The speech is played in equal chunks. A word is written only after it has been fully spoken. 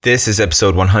This is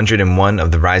episode 101 of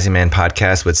the Rising Man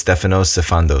podcast with Stefanos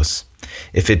Sifandos.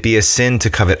 If it be a sin to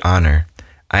covet honor,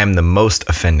 I am the most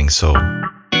offending soul.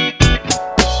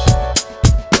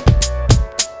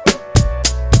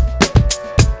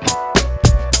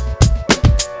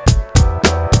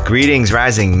 Greetings,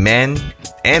 rising men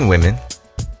and women.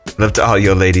 Love to all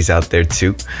your ladies out there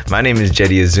too. My name is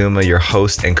Jetty Azuma, your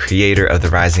host and creator of the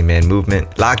Rising Man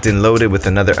movement, locked and loaded with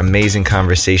another amazing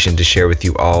conversation to share with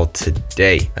you all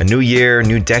today. A new year,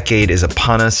 new decade is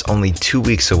upon us, only 2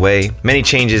 weeks away. Many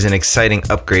changes and exciting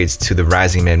upgrades to the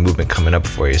Rising Man movement coming up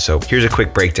for you. So here's a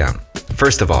quick breakdown.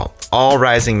 First of all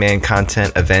Rising Man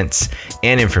content, events,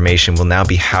 and information will now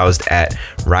be housed at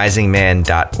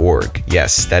risingman.org.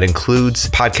 Yes, that includes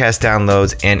podcast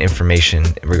downloads and information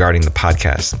regarding the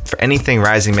podcast. For anything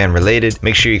Rising Man related,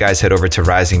 make sure you guys head over to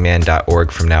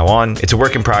risingman.org from now on. It's a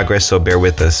work in progress, so bear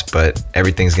with us, but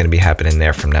everything's going to be happening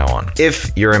there from now on.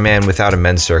 If you're a man without a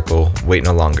men's circle, wait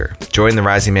no longer. Join the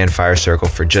Rising Man Fire Circle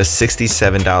for just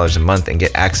 $67 a month and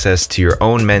get access to your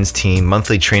own men's team,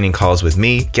 monthly training calls with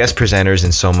me, guest presenters,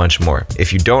 and so much more.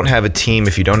 If you don't have a team,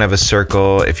 if you don't have a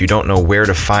circle, if you don't know where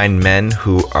to find men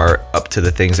who are up to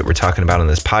the things that we're talking about on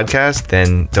this podcast,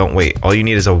 then don't wait. All you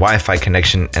need is a Wi-Fi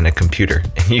connection and a computer,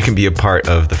 and you can be a part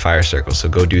of the Fire Circle. So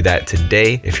go do that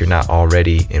today if you're not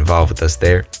already involved with us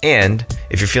there. And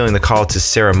if you're feeling the call to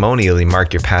ceremonially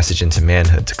mark your passage into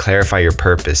manhood, to clarify your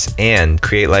purpose and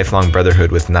create lifelong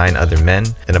brotherhood with 9 other men,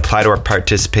 then apply to or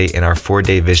participate in our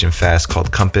 4-day vision fast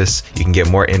called Compass. You can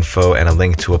get more info and a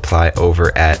link to apply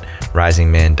over at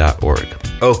risingman.org.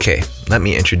 Okay, let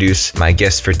me introduce my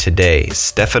guest for today.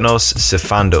 Stefanos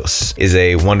Sifandos is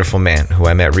a wonderful man who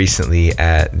I met recently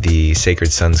at the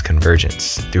Sacred Sons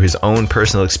Convergence. Through his own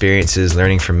personal experiences,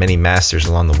 learning from many masters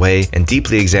along the way, and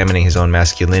deeply examining his own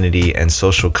masculinity and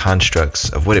social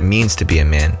constructs of what it means to be a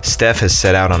man, Steph has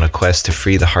set out on a quest to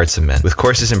free the hearts of men. With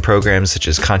courses and programs such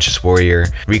as Conscious Warrior,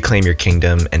 Reclaim Your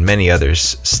Kingdom, and many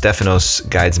others, Stefanos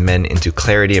guides men into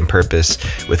clarity and purpose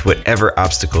with whatever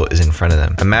obstacle is in front of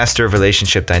them. A master of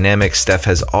relationship dynamics, Steph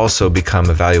has also become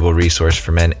a valuable resource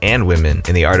for men and women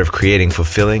in the art of creating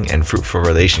fulfilling and fruitful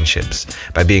relationships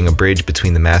by being a bridge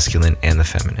between the masculine and the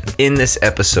feminine. In this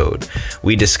episode,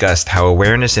 we discussed how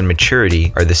awareness and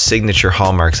maturity are the signature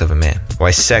hallmarks of a man,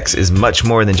 why sex is much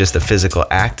more than just a physical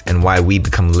act, and why we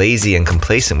become lazy and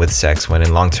complacent with sex when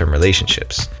in long-term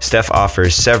relationships. Steph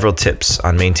offers several tips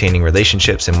on maintaining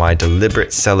relationships and why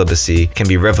deliberate celibacy can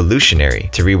be revolutionary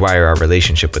to rewire our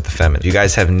relationship with the feminine. If you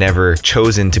guys have never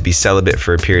chosen to be celibate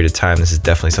for a period of time, this is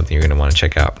definitely something you're going to want to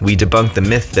check out. We debunk the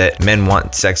myth that men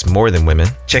want sex more than women.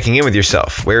 Checking in with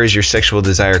yourself. Where is your sexual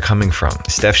desire coming from?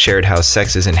 Steph shared how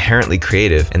sex is inherently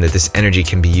creative and that this energy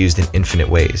can be used in infinite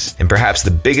ways. And perhaps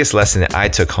the biggest lesson that I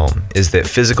took home is that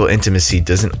physical intimacy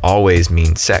doesn't always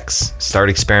mean sex. Start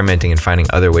experimenting and finding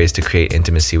other ways to create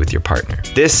intimacy with your partner.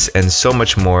 This and so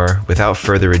much more, without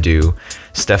further ado,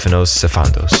 Stefanos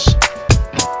Sifandos.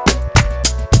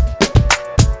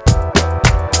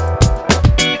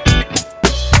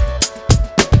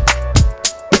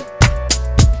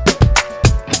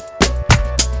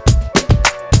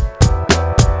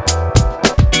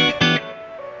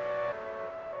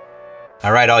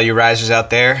 All right, all you risers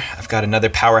out there, I've got another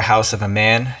powerhouse of a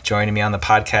man joining me on the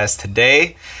podcast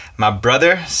today. My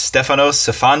brother, Stefanos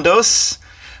Sifandos,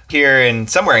 here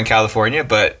somewhere in California,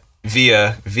 but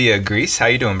via Greece. How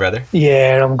you doing, brother?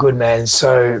 Yeah, I'm good, man.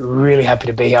 So really happy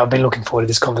to be here. I've been looking forward to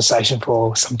this conversation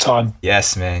for some time.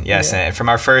 Yes, man. Yes, yeah. And from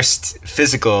our first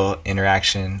physical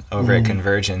interaction over at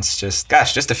Convergence, just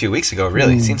a few weeks ago,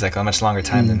 really. It seems like a much longer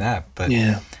time than that. But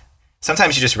yeah.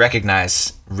 Sometimes you just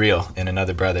recognize real in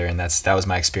another brother, and that was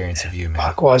my experience of you, man.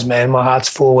 Likewise, man. My heart's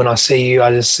full when I see you.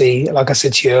 I just see, like I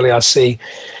said to you earlier, I see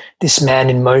this man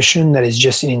in motion that is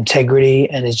just in integrity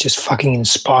and is just fucking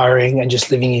inspiring and just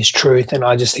living his truth. And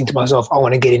I just think to myself, I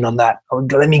want to get in on that.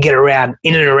 Let me get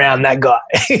in and around that guy.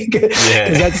 Because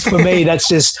that's, for me, that's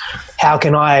just how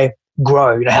can I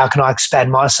grow? You know, how can I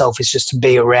expand myself? Is just to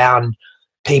be around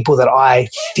people that I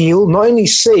feel, not only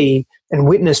see and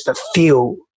witness, but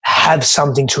feel have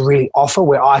something to really offer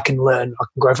where I can learn, I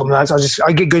can grow from that. So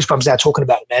I get goosebumps now talking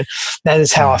about it, man. That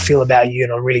is how I feel about you,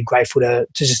 and I'm really grateful to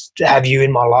just have you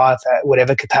in my life at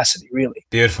whatever capacity, really.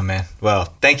 Beautiful, man. Well,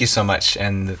 thank you so much,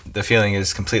 and the feeling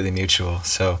is completely mutual.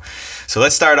 So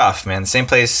let's start off, man. The same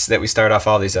place that we start off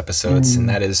all these episodes, and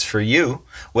that is for you.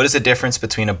 What is the difference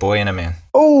between a boy and a man?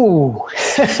 Oh,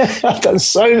 I've done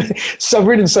I've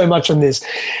written so much on this.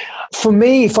 For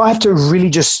me, if I have to really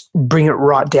just bring it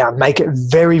right down, make it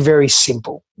very, very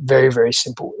simple, very, very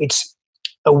simple. It's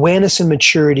awareness and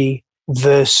maturity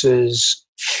versus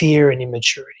fear and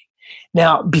immaturity.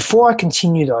 Now, before I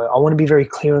continue though, I want to be very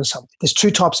clear on something. There's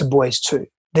two types of boys too.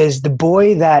 There's the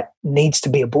boy that needs to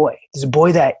be a boy. There's a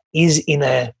boy that is in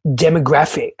a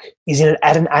demographic,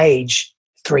 at an age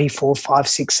 3, 4, 5,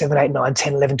 6, 7, 8, 9,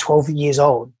 10, 11, 12 years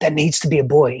old that needs to be a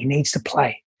boy. He needs to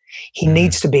play. He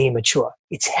needs to be immature.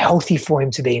 It's healthy for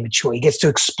him to be immature. He gets to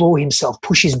explore himself,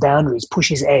 push his boundaries, push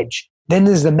his edge. Then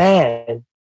there's the man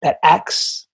that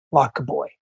acts like a boy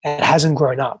and hasn't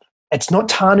grown up. It's not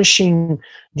tarnishing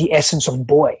the essence of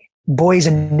boy. Boy is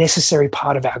a necessary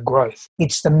part of our growth.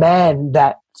 It's the man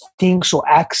that thinks or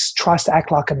tries to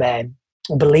act like a man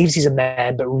or believes he's a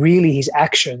man, but really his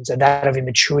actions are that of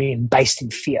immaturity and based in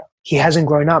fear. He hasn't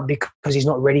grown up because he's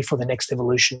not ready for the next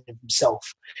evolution of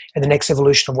himself and the next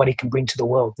evolution of what he can bring to the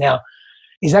world. Now,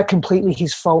 is that completely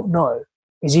his fault? No.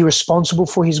 Is he responsible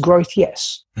for his growth?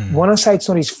 Yes. When I say it's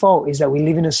not his fault is that we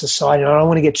live in a society, and I don't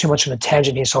want to get too much on a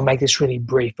tangent here, so I'll make this really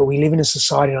brief, but we live in a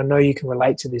society, and I know you can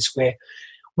relate to this, where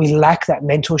we lack that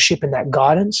mentorship and that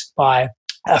guidance by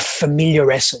a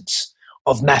familiar essence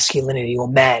of masculinity or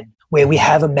man, where we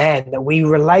have a man that we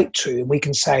relate to and we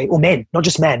can say, or men, not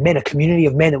just men, a community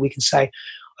of men that we can say,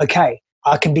 okay,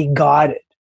 I can be guided.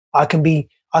 I can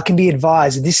be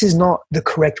advised, this is not the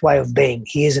correct way of being.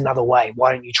 Here's another way.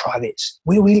 Why don't you try this?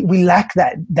 We lack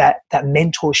that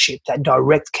mentorship, that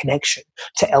direct connection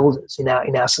to elders in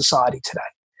our society today.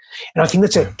 And I think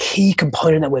that's a key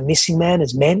component that we're missing, man,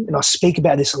 as men. And I speak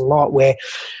about this a lot, where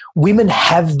women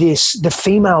have this, the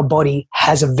female body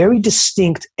has a very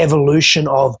distinct evolution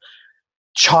of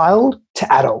child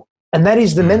to adult. And that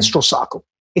is the menstrual cycle.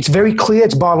 It's very clear,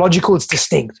 it's biological, it's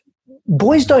distinct.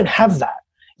 Boys don't have that.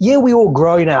 Yeah, we all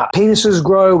grow, our penises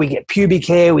grow, we get pubic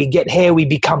hair, we get hair, we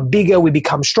become bigger, we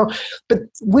become strong. But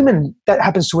women, that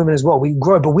happens to women as well. We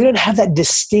grow, but we don't have that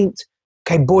distinct,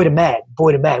 boy to man,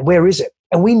 where is it?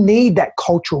 And we need that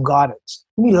cultural guidance.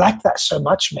 We lack that so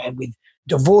much, man, with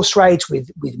divorce rates, with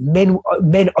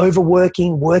men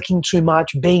overworking, working too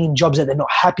much, being in jobs that they're not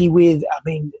happy with. I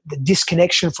mean, the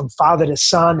disconnection from father to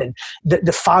son, and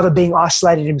the father being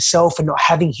isolated himself and not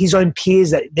having his own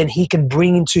peers that then he can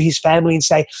bring into his family and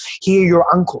say, here are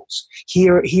your uncles.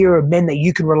 Here are men that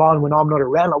you can rely on when I'm not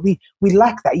around. Like we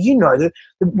lack that.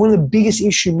 One of the biggest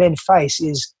issues men face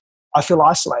is, I feel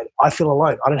isolated. I feel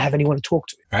alone. I don't have anyone to talk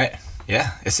to. Right.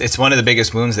 Yeah. It's one of the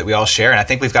biggest wounds that we all share. And I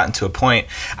think we've gotten to a point,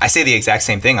 I say the exact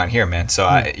same thing on here, man.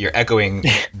 So you're echoing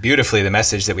beautifully the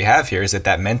message that we have here, is that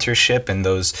mentorship and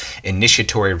those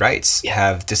initiatory rights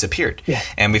have disappeared. Yeah.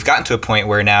 And we've gotten to a point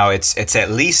where now it's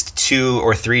at least 2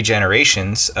 or 3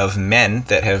 generations of men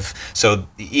that have, so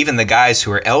even the guys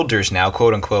who are elders now,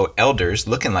 quote unquote elders,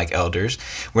 looking like elders,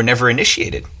 were never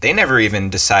initiated. They never even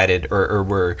decided or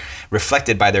were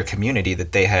reflected by their community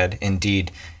that they had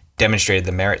indeed demonstrated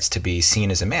the merits to be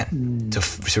seen as a man,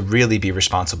 to really be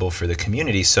responsible for the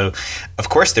community. So of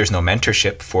course there's no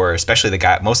mentorship for especially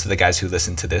most of the guys who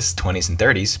listen to this, 20s and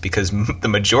 30s, because the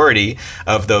majority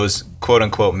of those quote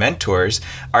unquote mentors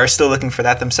are still looking for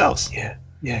that themselves.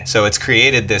 Yeah. So it's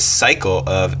created this cycle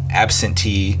of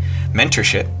absentee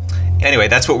mentorship. Anyway,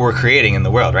 that's what we're creating in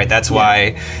the world, right? That's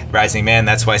why Rising Man,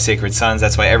 that's why Sacred Sons,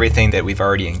 that's why everything that we've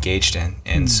already engaged in.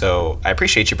 And so I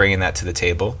appreciate you bringing that to the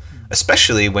table,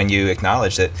 especially when you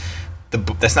acknowledge that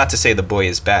that's not to say the boy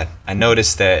is bad. I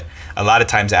noticed that a lot of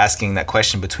times asking that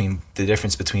question between the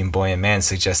difference between boy and man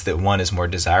suggests that one is more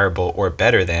desirable or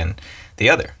better than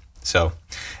the other. So,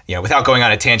 without going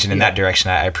on a tangent in that direction,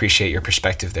 I appreciate your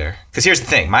perspective there. Because here's the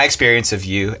thing, my experience of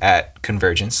you at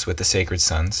Convergence with the Sacred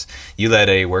Sons, you led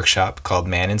a workshop called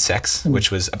Man and Sex, which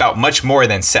was about much more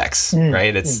than sex,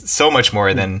 right? It's so much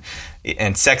more than,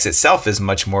 and sex itself is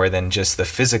much more than just the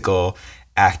physical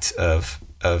act of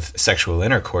sexual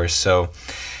intercourse. So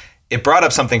it brought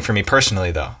up something for me personally,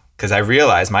 though, because I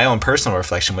realized my own personal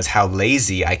reflection was how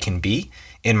lazy I can be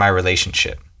in my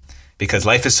relationship. Because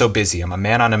life is so busy. I'm a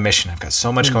man on a mission. I've got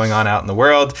so much going on out in the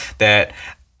world that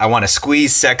I want to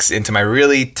squeeze sex into my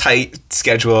really tight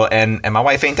schedule, and my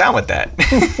wife ain't down with that.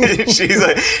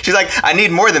 she's like, I need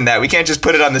more than that. We can't just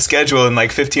put it on the schedule in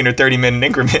like 15 or 30 minute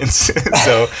increments.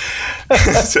 so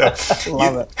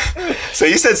love it. So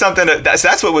you said something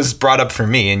that's what was brought up for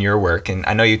me in your work, and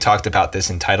I know you talked about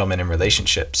this entitlement in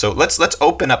relationship. So let's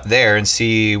open up there and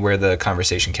see where the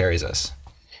conversation carries us.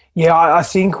 Yeah, I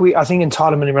think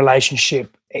entitlement in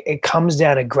relationship, it comes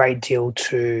down a great deal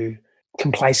to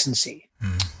complacency,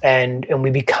 and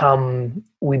we become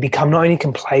not only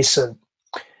complacent,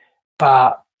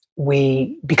 but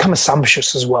we become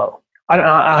assumptuous as well.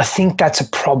 I think that's a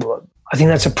problem. I think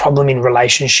that's a problem in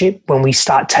relationship when we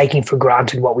start taking for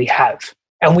granted what we have,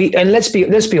 and let's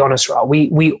be honest, right?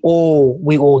 We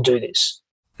all do this.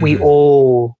 We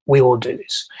all do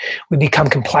this. We become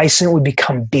complacent. We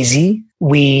become busy.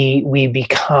 We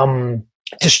become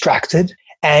distracted.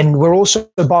 And we're also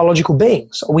biological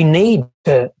beings. We need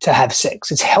to have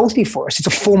sex. It's healthy for us. It's a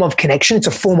form of connection. It's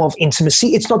a form of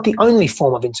intimacy. It's not the only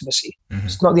form of intimacy.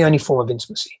 It's not the only form of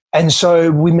intimacy. And so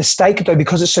we mistake it, though,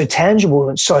 because it's so tangible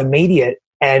and it's so immediate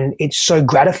and it's so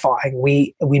gratifying.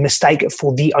 We mistake it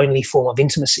for the only form of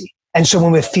intimacy. And so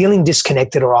when we're feeling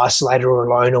disconnected or isolated or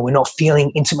alone, or we're not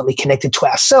feeling intimately connected to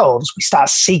ourselves, we start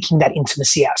seeking that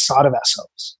intimacy outside of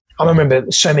ourselves. I remember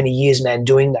so many years, man,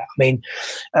 doing that. I mean,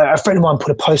 a friend of mine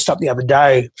put a post up the other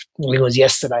day, I think it was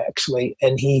yesterday actually,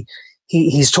 and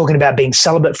he's talking about being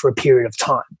celibate for a period of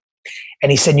time.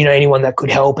 And he said, anyone that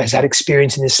could help has had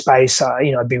experience in this space,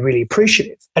 I'd be really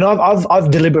appreciative. And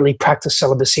I've deliberately practiced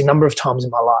celibacy a number of times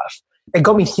in my life. It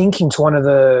got me thinking to one of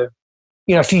the,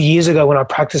 a few years ago when I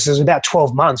practiced, it was about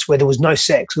 12 months where there was no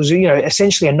sex. It was,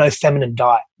 essentially a no feminine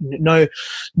diet, no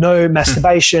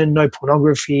masturbation, no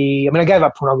pornography. I mean, I gave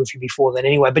up pornography before then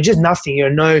anyway, but just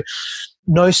nothing,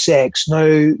 no sex,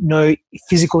 no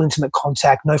physical intimate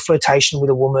contact, no flirtation with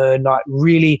a woman. Like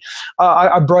really,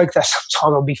 I broke that.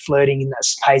 Sometimes I'll be flirting in that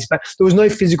space, but there was no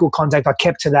physical contact. I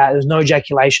kept to that. There was no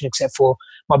ejaculation except for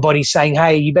my body saying,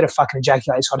 hey, you better fucking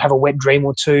ejaculate. So I'd have a wet dream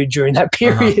or two during that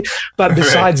period. But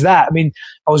besides that, I mean,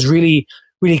 I was really,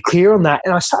 really clear on that.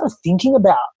 And I started thinking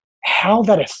about how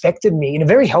that affected me in a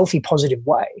very healthy, positive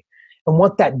way and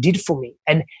what that did for me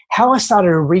and how I started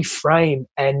to reframe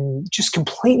and just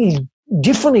completely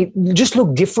differently, just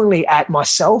look differently at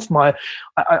myself. I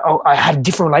had a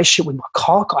different relationship with my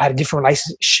cock. I had a different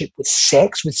relationship with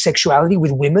sex, with sexuality,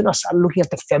 with women. I started looking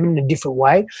at the feminine in a different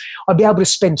way. I'd be able to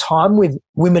spend time with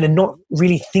women and not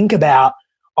really think about,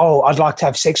 oh, I'd like to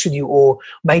have sex with you, or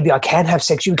maybe I can have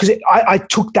sex with you, because I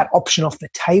took that option off the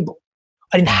table.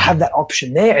 I didn't have that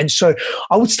option there. And so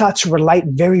I would start to relate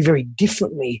very, very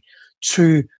differently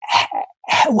to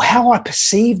how I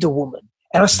perceived a woman.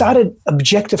 And I started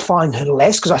objectifying her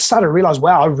less because I started to realize,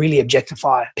 wow, I really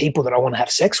objectify people that I want to have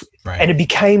sex with. Right. And it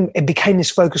became this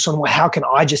focus on, well, how can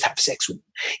I just have sex with them?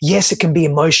 Yes, it can be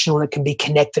emotional, it can be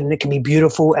connected, and it can be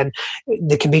beautiful, and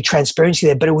there can be transparency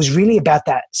there. But it was really about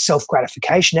that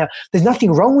self-gratification. Now, there's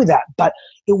nothing wrong with that, but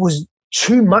it was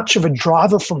too much of a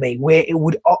driver for me where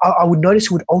I would notice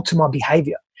it would alter my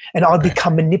behavior. And I'd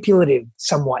become manipulative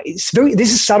somewhat. This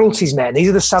is subtleties, man. These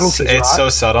are the subtleties, It's right? so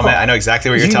subtle, man. I know exactly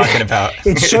what you're talking about.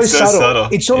 It's so subtle.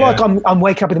 It's not like I'm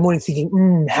waking up in the morning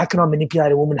thinking, how can I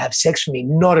manipulate a woman to have sex with me?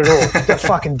 Not at all.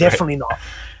 Fucking definitely not.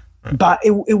 Right. But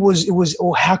it was,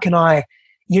 or how can I,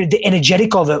 the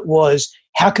energetic of it was,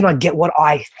 how can I get what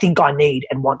I think I need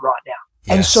and want right now?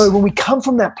 Yes. And so when we come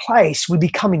from that place, we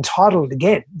become entitled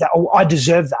again, that, oh, I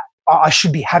deserve that. I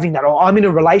should be having that. Or I'm in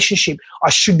a relationship, I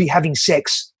should be having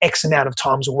sex X amount of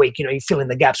times a week. You fill in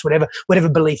the gaps, whatever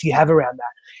belief you have around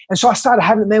that. And so I started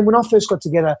having it, man. When I first got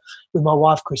together with my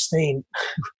wife, Christine,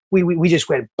 we just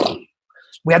went,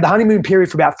 we had the honeymoon period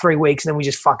for about 3 weeks, and then we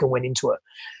just fucking went into it.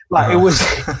 Like it was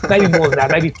maybe more than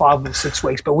that, maybe 5 or 6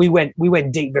 weeks, but we went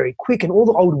deep very quick, and all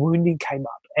the old wounding came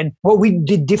up. And what we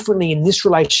did differently in this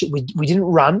relationship, we didn't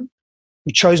run.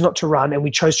 We chose not to run, and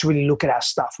we chose to really look at our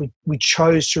stuff. We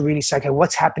chose to really say, okay,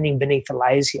 what's happening beneath the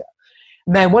layers here?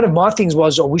 Man, one of my things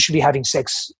was, we should be having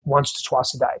sex once to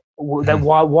twice a day. Mm-hmm.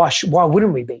 Why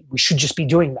wouldn't we be? We should just be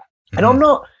doing that. Mm-hmm. And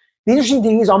the interesting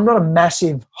thing is, I'm not a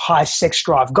massive high sex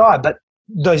drive guy, but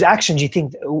those actions you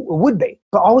think it would be.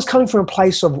 But I was coming from a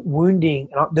place of wounding,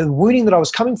 and the wounding that I was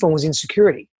coming from was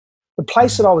insecurity. The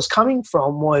place that I was coming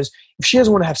from was, if she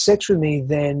doesn't want to have sex with me,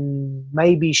 then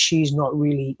maybe she's not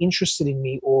really interested in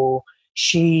me, or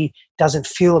she doesn't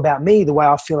feel about me the way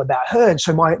I feel about her. And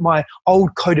so my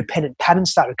old codependent pattern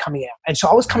started coming out. And so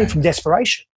I was coming from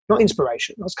desperation, not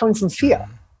inspiration. I was coming from fear.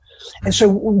 And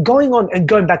so going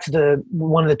back to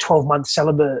one of the 12-month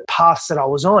celibate paths that I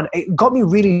was on, it got me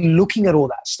really looking at all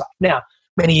that stuff. Now,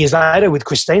 many years later with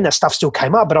Christine, that stuff still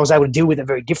came up, but I was able to deal with it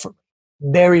very differently.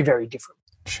 Very, very differently.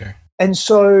 Sure. And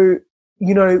so,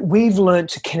 we've learned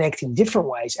to connect in different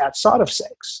ways outside of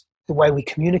sex. The way we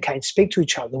communicate and speak to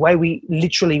each other, the way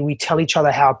we tell each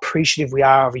other how appreciative we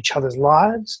are of each other's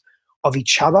lives, of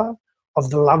each other,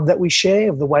 of the love that we share,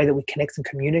 of the way that we connect and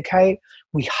communicate.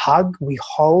 We hug, we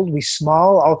hold, we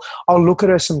smile. I'll look at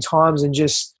her sometimes and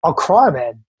I'll cry,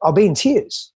 man. I'll be in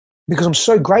tears because I'm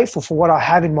so grateful for what I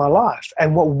have in my life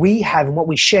and what we have and what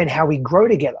we share and how we grow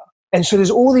together. And so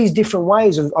there's all these different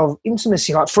ways of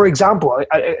intimacy. Like, for example,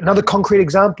 another concrete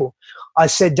example, I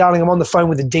said, darling, I'm on the phone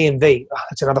with the DMV. Oh,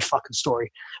 that's another fucking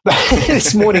story. But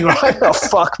this morning, right? Oh,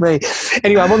 fuck me.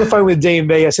 Anyway, I'm on the phone with the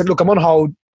DMV. I said, look, I'm on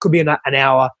hold. Could be an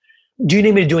hour. Do you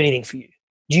need me to do anything for you?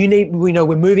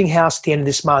 we're moving house at the end of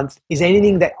this month. Is there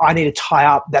anything that I need to tie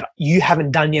up that you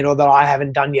haven't done yet or that I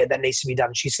haven't done yet that needs to be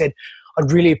done? She said,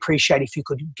 I'd really appreciate if you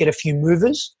could get a few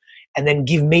movers and then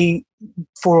give me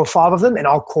 4 or 5 of them, and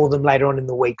I'll call them later on in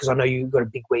the week because I know you've got a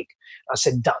big week. I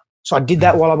said, done. So I did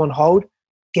that while I'm on hold.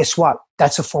 Guess what?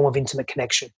 That's a form of intimate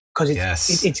connection because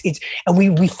it's and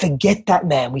we forget that,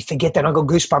 man. We forget that. And I got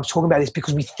goosebumps talking about this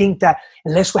because we think that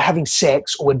unless we're having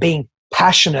sex or we're being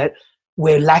passionate,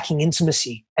 we're lacking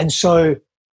intimacy. And so,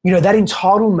 that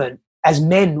entitlement as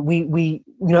men,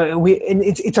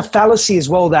 it's a fallacy as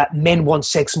well that men want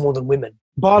sex more than women.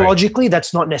 Biologically, right.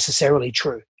 That's not necessarily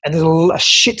true. And there's a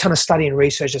shit ton of study and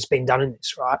research that's been done in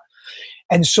this, right?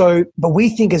 And so, but we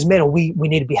think as men, we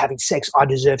need to be having sex. I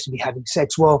deserve to be having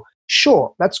sex. Well,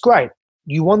 sure, that's great.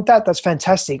 You want that? That's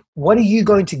fantastic. What are you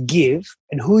going to give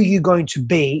and who are you going to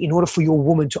be in order for your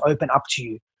woman to open up to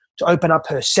you, to open up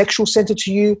her sexual center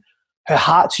to you, her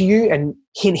heart to you? And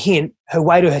hint, hint, her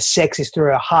way to her sex is through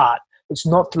her heart. It's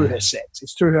not through her sex.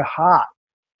 It's through her heart.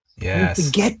 Yes. We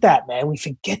forget that, man. We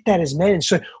forget that as men. And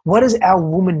so what does our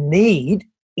woman need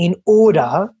in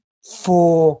order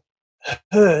for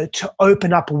her to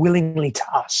open up willingly to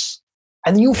us?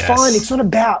 And you'll find it's not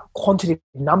about quantitative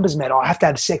numbers, man. I have to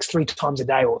have sex 3 times a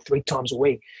day or 3 times a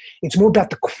week. It's more about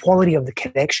the quality of the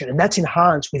connection. And that's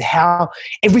enhanced with how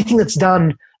everything that's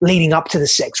done leading up to the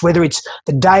sex, whether it's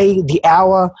the day, the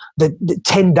hour, the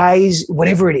 10 days,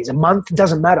 whatever it is, a month, it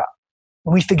doesn't matter.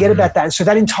 And we forget about that. And so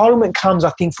that entitlement comes,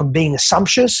 I think, from being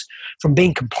assumptuous, from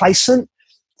being complacent,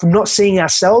 from not seeing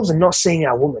ourselves and not seeing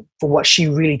our woman for what she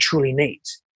really, truly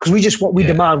needs. Because we just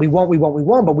demand, we want,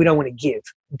 but we don't want to give.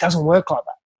 It doesn't work like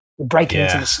that. We break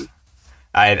intimacy.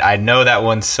 I know that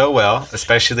one so well,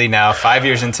 especially now, 5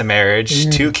 years into marriage,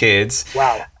 2 kids.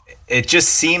 Wow. It just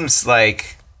seems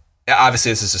like,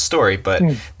 obviously this is a story, but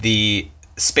the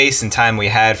space and time we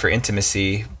had for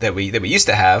intimacy that we used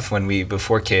to have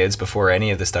before kids, before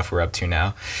any of the stuff we're up to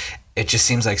now, it just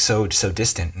seems like so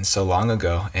distant and so long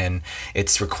ago. And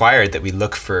it's required that we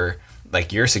look for,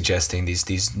 like you're suggesting,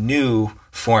 these new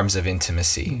forms of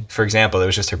intimacy. For example, it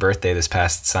was just her birthday this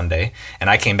past Sunday, and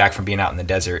I came back from being out in the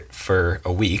desert for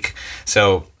a week.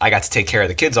 So I got to take care of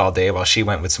the kids all day while she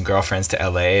went with some girlfriends to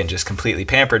LA and just completely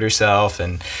pampered herself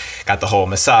and got the whole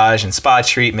massage and spa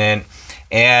treatment.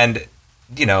 And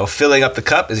filling up the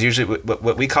cup is usually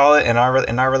what we call it in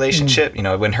our relationship.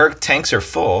 When her tanks are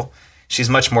full, she's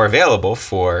much more available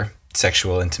for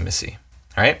sexual intimacy.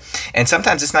 All right. And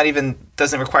sometimes it's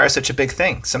doesn't require such a big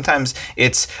thing. Sometimes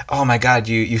it's, oh my God,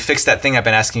 you fixed that thing I've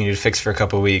been asking you to fix for a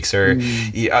couple of weeks, or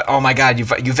oh my God, you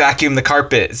vacuumed the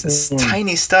carpet. It's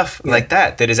tiny stuff like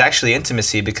that is actually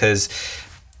intimacy, because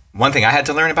one thing I had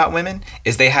to learn about women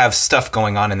is they have stuff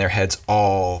going on in their heads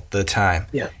all the time.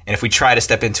 Yeah. And if we try to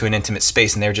step into an intimate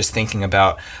space and they're just thinking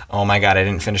about, oh my God, I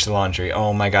didn't finish the laundry.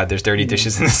 Oh my God, there's dirty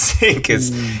dishes in the sink.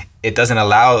 It doesn't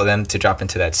allow them to drop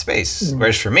into that space.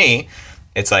 Whereas for me,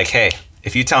 it's like, hey,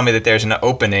 if you tell me that there's an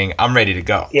opening, I'm ready to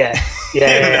go. Yeah.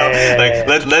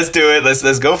 Let's do it.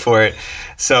 Let's go for it.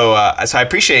 So I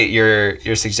appreciate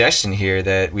your suggestion here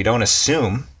that we don't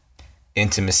assume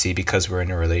intimacy because we're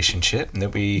in a relationship, and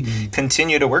that we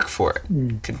continue to work for it.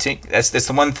 That's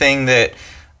the one thing that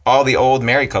all the old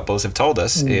married couples have told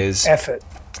us is effort.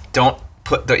 Don't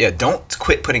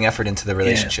quit putting effort into the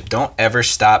relationship. Don't ever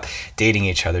stop dating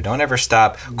each other. Don't ever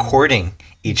stop courting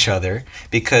each other,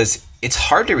 because it's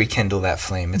hard to rekindle that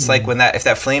flame. It's like if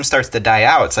that flame starts to die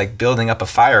out, it's like building up a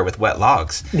fire with wet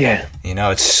logs. Yeah.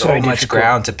 It's so much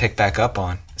ground to pick back up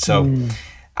on. So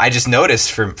I just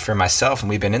noticed for myself, and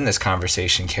we've been in this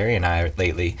conversation, Carrie and I,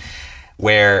 lately,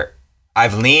 where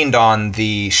I've leaned on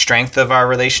the strength of our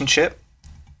relationship.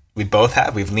 We both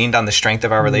have. We've leaned on the strength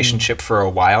of our relationship for a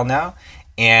while now,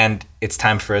 and it's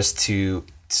time for us to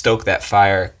stoke that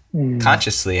fire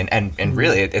consciously. And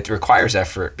really, it requires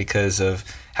effort because of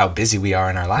how busy we are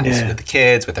in our lives with the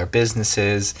kids, with our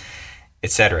businesses,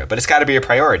 etc. But it's got to be a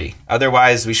priority.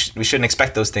 Otherwise, we shouldn't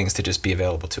expect those things to just be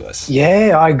available to us.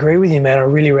 Yeah, I agree with you, man. I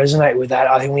really resonate with that.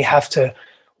 I think we have to,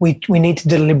 we need to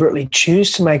deliberately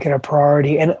choose to make it a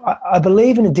priority. And I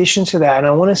believe in addition to that, and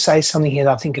I want to say something here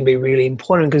that I think can be really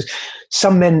important, because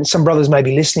some brothers may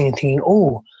be listening and thinking,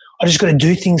 oh, I just got to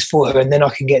do things for her and then I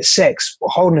can get sex. Well,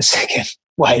 hold on a second.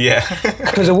 Wait. Yeah.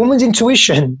 Because a woman's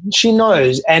intuition, she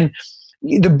knows. And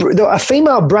a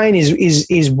female brain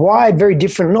is wired very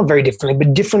different, not very differently,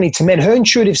 but differently to men. Her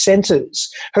intuitive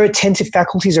centers, her attentive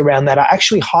faculties around that are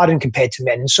actually heightened compared to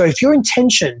men. And so if your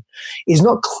intention is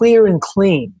not clear and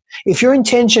clean, if your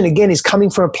intention, again, is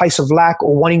coming from a place of lack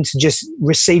or wanting to just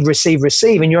receive,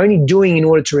 and you're only doing in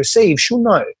order to receive, she'll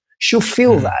know. She'll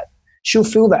feel that. She'll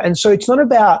feel that. And so it's not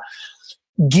about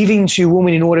giving to your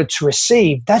woman in order to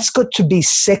receive, that's got to be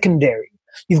secondary.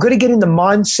 You've got to get in the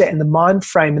mindset and the mind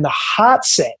frame and the heart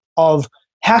set of,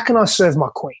 how can I serve my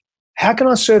queen? How can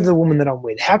I serve the woman that I'm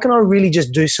with? How can I really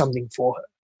just do something for her?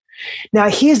 Now,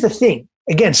 here's the thing.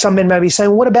 Again, some men may be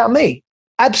saying, what about me?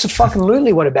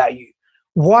 Absolutely, what about you?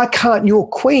 Why can't your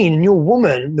queen and your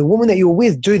woman, the woman that you're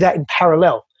with, do that in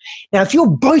parallel? Now, if you're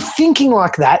both thinking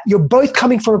like that, you're both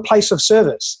coming from a place of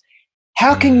service.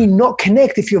 How can you not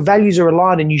connect if your values are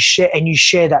aligned and you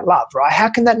share that love, right? How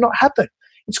can that not happen?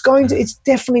 It's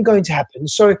definitely going to happen.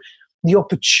 So the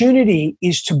opportunity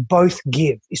is to both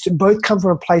give, is to both come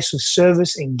from a place of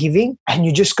service and giving, and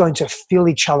you're just going to fill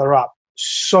each other up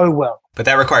so well. But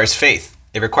that requires faith.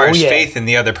 It requires faith in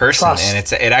the other person.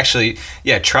 Trust.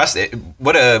 And trust.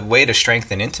 What a way to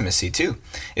strengthen intimacy too,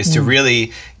 is to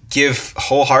really give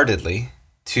wholeheartedly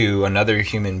to another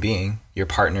human being, your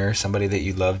partner, somebody that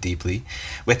you love deeply,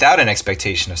 without an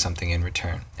expectation of something in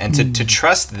return. And to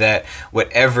trust that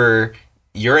whatever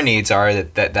your needs are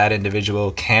that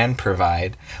individual can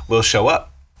provide will show up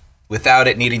without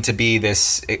it needing to be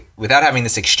without having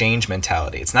this exchange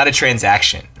mentality. It's not a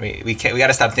transaction. We got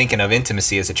to stop thinking of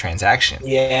intimacy as a transaction.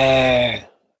 Yeah.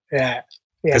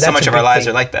 Because so much of our lives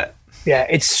are like that.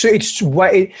 Yeah,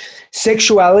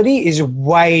 sexuality is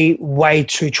way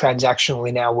too transactional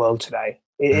in our world today.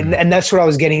 And that's what I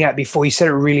was getting at before. You said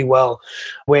it really well,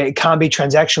 where it can't be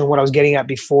transactional. What I was getting at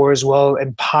before as well.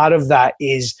 And part of that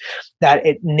is that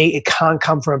it can't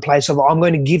come from a place of, I'm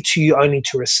going to give to you only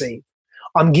to receive.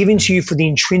 I'm giving to you for the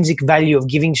intrinsic value of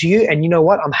giving to you. And you know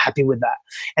what? I'm happy with that.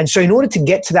 And so in order to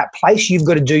get to that place, you've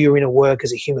got to do your inner work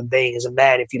as a human being, as a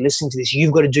man. If you're listening to this,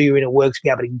 you've got to do your inner work to be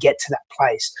able to get to that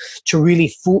place, to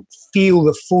really feel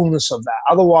the fullness of that.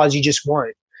 Otherwise, you just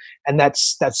won't. And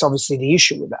that's obviously the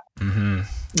issue with that. Mm-hmm.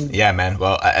 Yeah, man.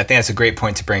 Well, I think that's a great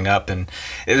point to bring up. And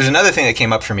there's another thing that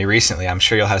came up for me recently. I'm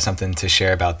sure you'll have something to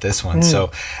share about this one. So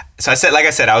I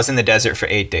said, I was in the desert for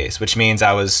 8 days, which means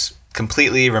I was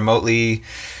completely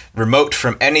remote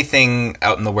from anything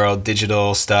out in the world,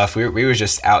 digital stuff. We were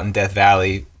just out in Death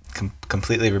Valley,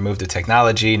 completely removed of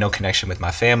technology, no connection with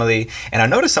my family. And I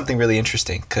noticed something really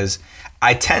interesting, because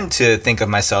I tend to think of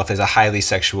myself as a highly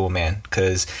sexual man,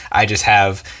 because I just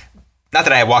have, not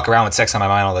that I walk around with sex on my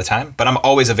mind all the time, but I'm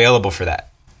always available for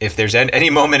that. If there's any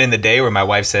moment in the day where my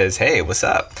wife says, hey, what's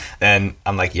up? Then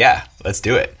I'm like, yeah, let's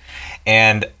do it.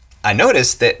 And I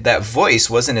noticed that voice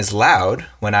wasn't as loud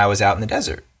when I was out in the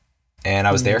desert. And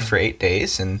I was there for 8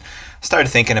 days and started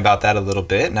thinking about that a little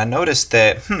bit. And I noticed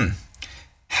that,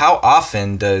 how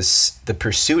often does the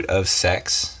pursuit of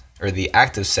sex or the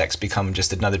act of sex become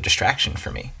just another distraction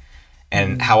for me?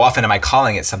 And how often am I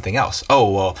calling it something else? Oh,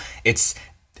 well, it's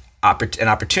an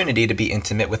opportunity to be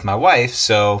intimate with my wife,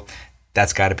 so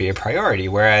that's got to be a priority.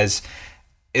 Whereas,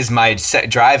 is my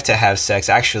drive to have sex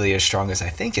actually as strong as I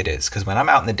think it is? Because when I'm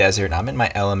out in the desert, I'm in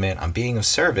my element, I'm being of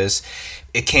service,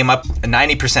 it came up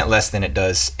 90% less than it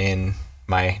does in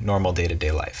my normal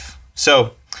day-to-day life.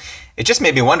 So it just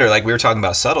made me wonder, like we were talking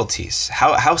about subtleties,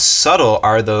 how subtle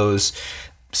are those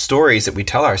stories that we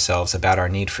tell ourselves about our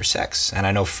need for sex? And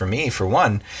I know for me, for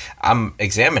one, I'm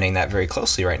examining that very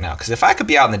closely right now. Because if I could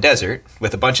be out in the desert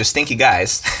with a bunch of stinky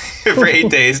guys for 8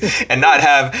 days and not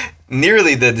have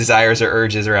nearly the desires or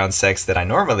urges around sex that I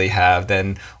normally have,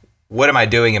 then what am I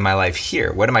doing in my life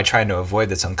here? What am I trying to avoid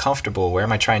that's uncomfortable? Where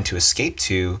am I trying to escape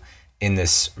to in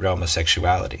this realm of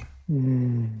sexuality?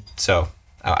 So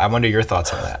I wonder your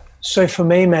thoughts on that. So for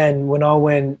me, man,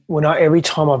 every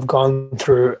time I've gone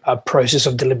through a process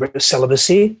of deliberate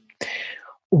celibacy,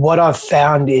 what I've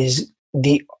found is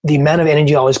the amount of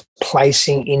energy I was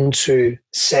placing into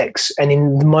sex, and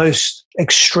in the most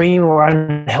extreme or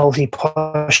unhealthy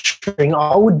posturing,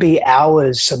 I would be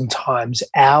hours on,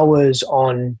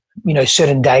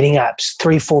 certain dating apps,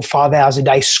 3, 4, 5 hours a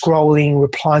day, scrolling,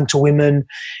 replying to women,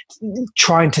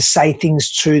 trying to say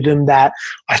things to them that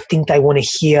I think they want to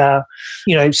hear,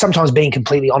 sometimes being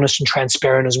completely honest and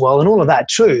transparent as well, and all of that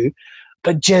too,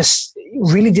 but just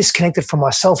really disconnected from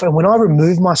myself. And when I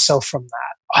removed myself from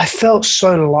that, I felt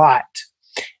so light.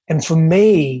 And for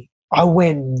me, I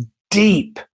went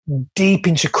deep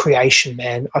into creation,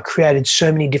 man. I created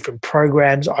so many different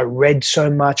programs. I read so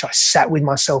much. I sat with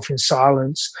myself in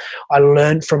silence. I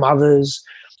learned from others.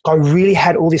 I really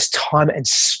had all this time and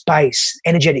space,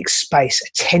 energetic space,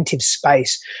 attentive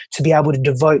space to be able to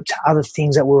devote to other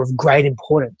things that were of great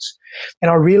importance.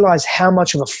 And I realized how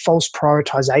much of a false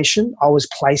prioritization I was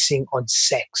placing on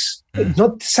sex.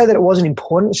 Not to say that it wasn't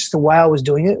important, it's just the way I was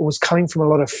doing it. It was coming from a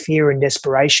lot of fear and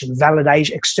desperation,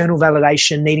 validation, external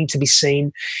validation, needing to be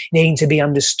seen, needing to be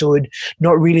understood,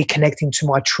 not really connecting to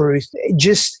my truth,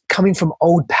 just coming from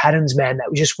old patterns, man, that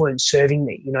just weren't serving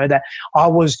me. You know, that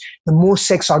the more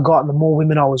sex I got and the more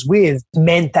women I was with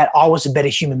meant that I was a better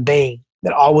human being,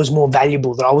 that I was more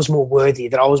valuable, that I was more worthy,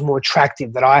 that I was more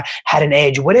attractive, that I had an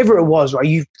edge, whatever it was, right?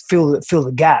 You fill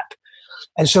the gap.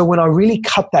 And so when I really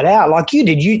cut that out, like you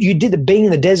did, you did the being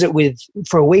in the desert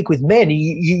for a week with men.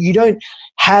 You're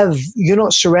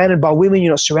not surrounded by women,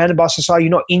 you're not surrounded by society, you're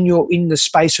not in the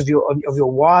space of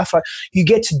your wife. Like, you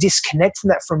get to disconnect from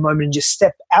that for a moment and just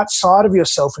step outside of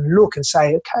yourself and look and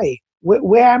say, okay,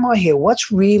 where am I here?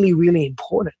 What's really, really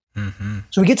important? Mm-hmm.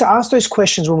 So we get to ask those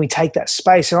questions when we take that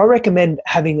space. And I recommend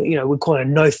having, we call it a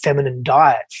no feminine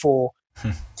diet for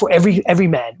every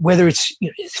man, whether it's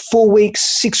 4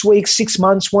 weeks, 6 weeks, 6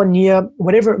 months, 1 year,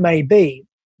 whatever it may be.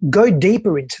 Go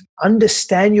deeper into it.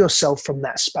 Understand yourself from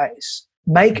that space.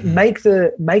 Make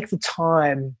the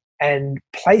time and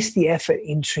place the effort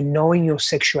into knowing your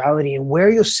sexuality and where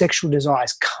your sexual desire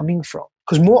is coming from.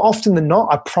 Because more often than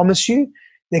not, I promise you,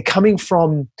 they're coming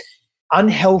from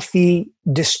unhealthy,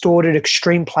 distorted,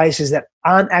 extreme places that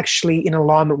aren't actually in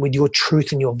alignment with your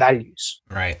truth and your values.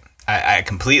 Right. I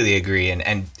completely agree.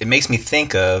 And it makes me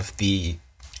think of the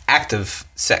act of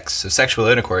sex. So sexual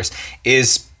intercourse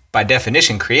is by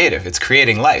definition creative. It's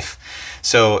creating life.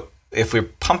 So if we're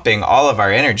pumping all of our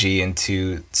energy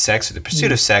into sex or the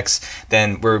pursuit of sex,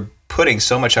 then we're putting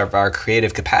so much of our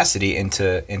creative capacity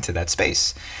into that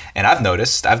space. And I've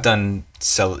noticed, I've done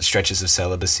stretches of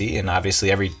celibacy, and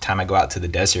obviously every time I go out to the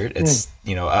desert, it's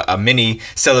a mini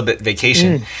celibate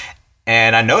vacation.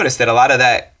 And I noticed that a lot of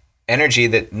that energy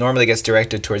that normally gets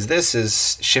directed towards this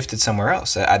is shifted somewhere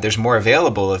else. There's more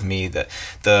available of me.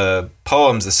 The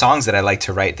poems, the songs that I like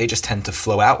to write, they just tend to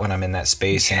flow out when I'm in that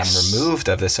space. Yes. And I'm removed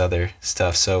of this other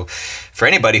stuff. So for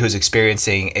anybody who's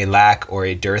experiencing a lack or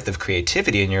a dearth of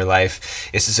creativity in your life,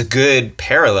 this is a good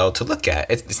parallel to look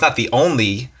at. It's not the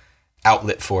only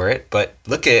outlet for it, but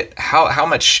look at how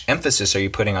much emphasis are you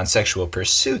putting on sexual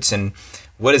pursuits, and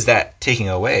what is that taking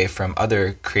away from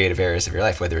other creative areas of your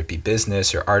life, whether it be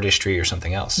business or artistry or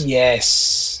something else?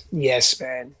 Yes,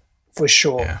 man, for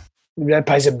sure. Yeah. That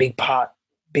plays a big part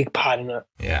in it.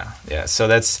 Yeah. So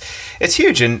it's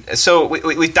huge. And so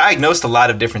we've diagnosed a lot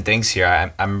of different things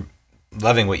here. I'm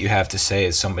loving what you have to say.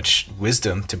 Is so much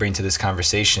wisdom to bring to this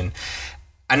conversation.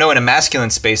 I know in a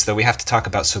masculine space, though, we have to talk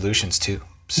about solutions too.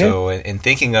 So in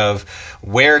thinking of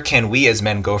where can we as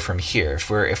men go from here,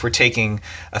 if we're taking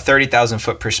a 30,000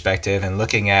 foot perspective and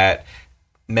looking at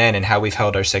men and how we've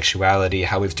held our sexuality,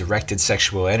 how we've directed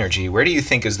sexual energy, where do you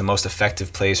think is the most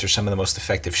effective place or some of the most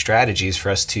effective strategies for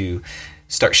us to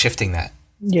start shifting that?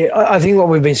 Yeah, I think what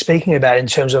we've been speaking about in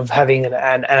terms of having an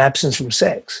absence from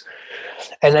sex,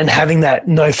 and then having that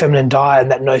no feminine diet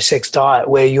and that no sex diet,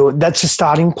 where that's a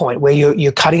starting point, where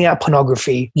you're cutting out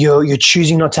pornography, you're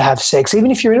choosing not to have sex.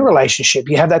 Even if you're in a relationship,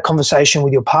 you have that conversation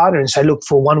with your partner and say, look,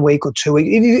 for 1 week or 2 weeks,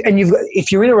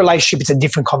 if you're in a relationship, it's a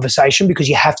different conversation because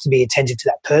you have to be attentive to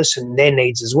that person, their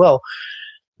needs as well.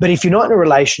 But if you're not in a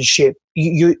relationship,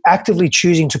 you're actively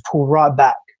choosing to pull right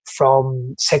back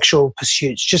from sexual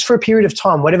pursuits just for a period of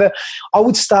time, whatever. I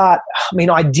would start,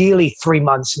 ideally 3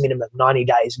 months minimum, 90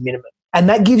 days minimum. And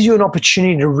that gives you an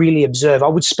opportunity to really observe. I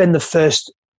would spend the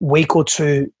first week or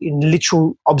two in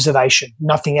literal observation,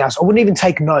 nothing else. I wouldn't even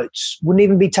take notes, wouldn't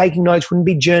even be taking notes, wouldn't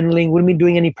be journaling, wouldn't be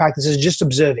doing any practices, just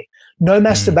observing. No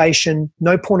masturbation,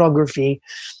 no pornography,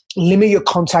 limit your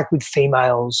contact with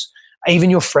females, even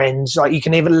your friends. Like, you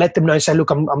can even let them know, say,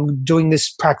 look, I'm doing this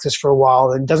practice for a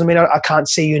while. It doesn't mean I can't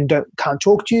see you and can't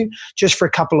talk to you. Just for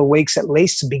a couple of weeks at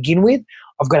least to begin with,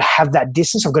 I've got to have that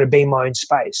distance. I've got to be in my own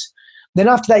space. Then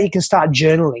after that, you can start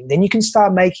journaling. Then you can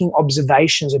start making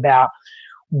observations about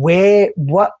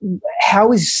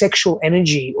how is sexual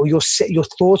energy or your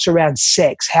thoughts around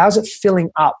sex, how's it filling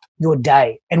up your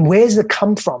day, and where's it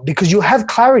come from? Because you'll have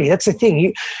clarity. That's the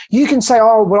thing. You can say,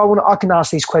 oh, well, I can ask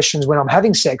these questions when I'm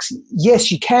having sex. Yes,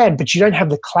 you can, but you don't have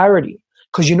the clarity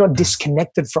because you're not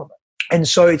disconnected from it. And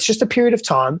so it's just a period of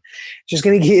time.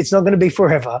 It's not going to be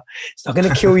forever. It's not going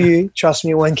to kill you. Trust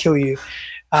me, it won't kill you.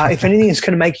 If anything, it's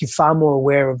going to make you far more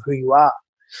aware of who you are.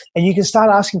 And you can start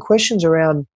asking questions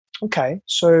around, okay,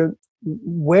 so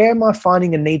where am I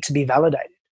finding a need to be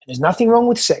validated? There's nothing wrong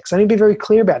with sex. Let me be very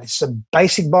clear about this. It's a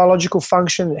basic biological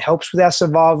function. It helps with our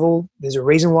survival. There's a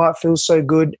reason why it feels so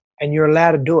good, and you're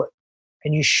allowed to do it.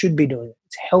 And you should be doing it.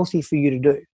 It's healthy for you to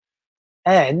do.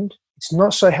 And it's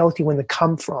not so healthy when they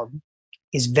come from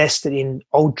is vested in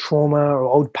old trauma or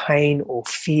old pain or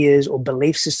fears or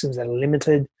belief systems that are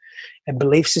limited and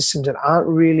belief systems that aren't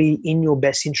really in your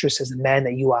best interest as the man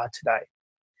that you are today.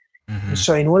 And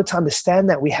so in order to understand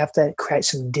that, we have to create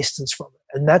some distance from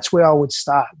it. And that's where I would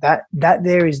start. That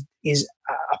there is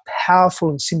a powerful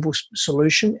and simple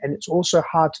solution, and it's also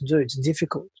hard to do. It's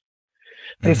difficult.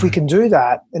 But if we can do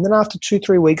that, and then after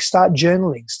 2-3 weeks, start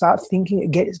journaling, start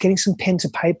thinking, getting some pen to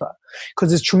paper, because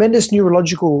there's tremendous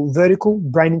neurological vertical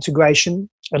brain integration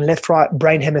and left-right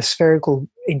brain hemispherical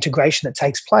integration that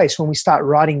takes place when we start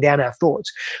writing down our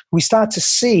thoughts. We start to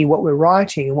see what we're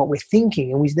writing and what we're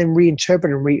thinking, and we then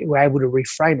reinterpret and we're able to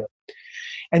reframe it.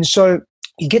 And so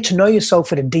you get to know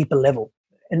yourself at a deeper level,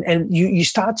 and you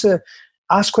start to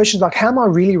ask questions like, how am I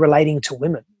really relating to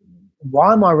women?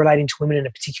 Why am I relating to women in a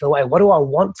particular way? What do I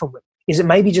want from women? Is it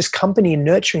maybe just company and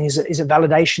nurturing? Is it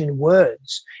validation in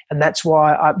words? And that's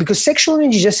why because sexual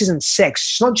energy just isn't sex.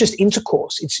 It's not just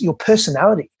intercourse. It's your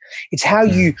personality. It's how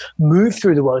you move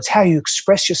through the world. It's how you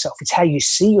express yourself. It's how you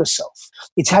see yourself.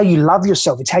 It's how you love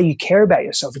yourself. It's how you care about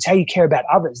yourself. It's how you care about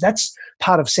others. That's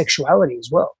part of sexuality as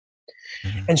well.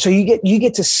 And so you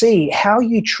get to see how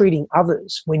you're treating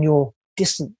others when you're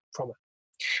distant from it.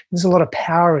 There's a lot of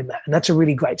power in that, and that's a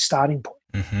really great starting point.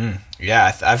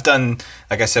 Yeah, I've done,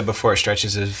 like I said before,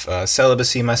 stretches of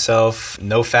celibacy myself.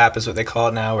 No FAP is what they call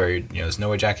it now, where there's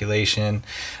no ejaculation,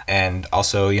 and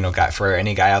also for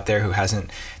any guy out there who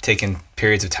hasn't taken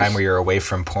periods of time where you're away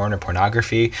from porn or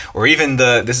pornography, or even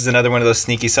this is another one of those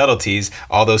sneaky subtleties,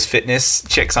 all those fitness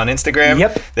chicks on Instagram.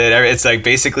 That it's like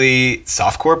basically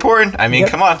softcore porn. I mean,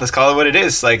 come on, let's call it what it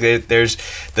is. Like there's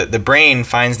the brain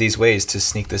finds these ways to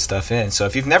sneak this stuff in. So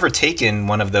if you've never taken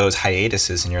one of those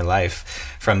hiatuses in your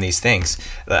life from these things,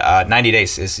 90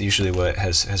 days is usually what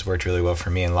has worked really well for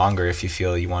me, and longer if you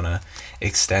feel you want to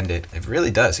extend it. It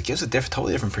really does. It gives a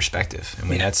totally different perspective. And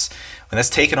when that's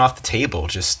taken off the table,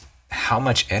 just how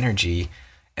much energy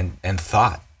and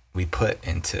thought we put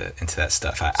into that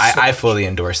stuff. I fully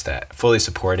endorse that, fully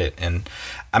support it. And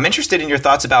I'm interested in your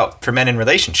thoughts about for men in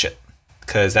relationship,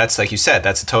 because that's, like you said,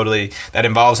 that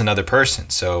involves another person.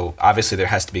 So obviously there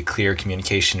has to be clear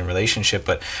communication in relationship,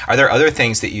 but are there other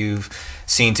things that you've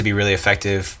seen to be really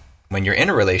effective when you're in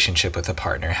a relationship with a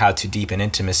partner, how to deepen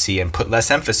intimacy and put less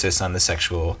emphasis on the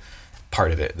sexual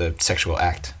part of it, the sexual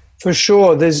act? For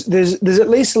sure. There's at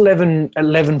least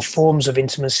 11 forms of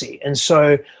intimacy. And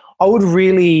so I would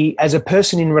really, as a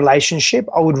person in relationship,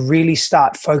 I would really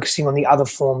start focusing on the other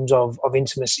forms of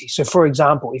intimacy. So for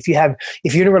example, if you're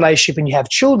in a relationship and you have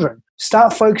children,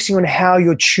 start focusing on how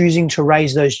you're choosing to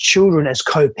raise those children as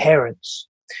co-parents,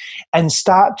 and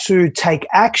start to take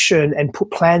action and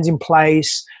put plans in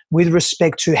place with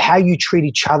respect to how you treat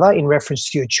each other in reference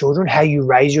to your children, how you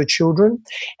raise your children,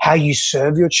 how you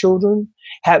serve your children,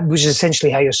 which is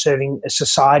essentially how you're serving a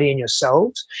society and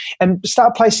yourselves, and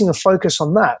start placing a focus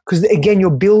on that. Because again,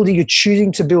 you're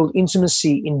choosing to build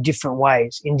intimacy in different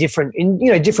ways, in different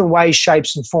ways,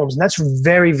 shapes and forms. And that's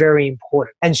very, very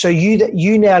important. And so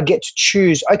you now get to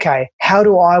choose, okay, how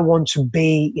do I want to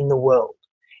be in the world?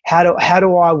 How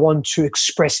do I want to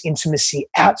express intimacy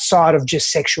outside of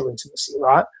just sexual intimacy,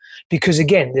 right? Because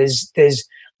again, there's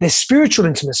spiritual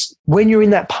intimacy. When you're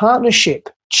in that partnership,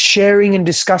 sharing and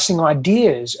discussing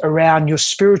ideas around your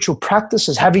spiritual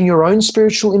practices, having your own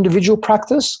spiritual individual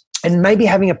practice, and maybe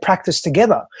having a practice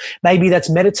together. Maybe that's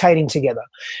meditating together.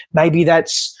 Maybe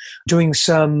that's doing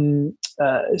some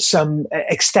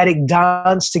ecstatic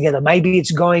dance together. Maybe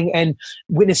it's going and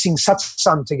witnessing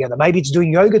satsang together. Maybe it's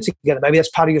doing yoga together. Maybe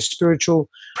that's part of your spiritual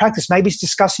practice. Maybe it's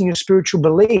discussing your spiritual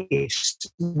beliefs.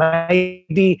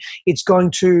 Maybe it's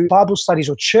going to Bible studies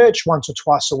or church once or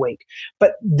twice a week.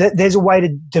 But there's a way to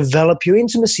develop your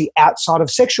intimacy outside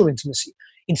of sexual intimacy.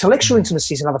 Intellectual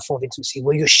intimacy is another form of intimacy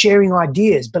where you're sharing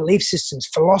ideas, belief systems,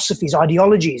 philosophies,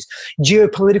 ideologies,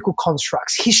 geopolitical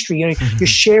constructs, history. You're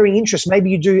sharing interests. Maybe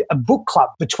you do a book club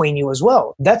between you as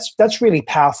well. That's really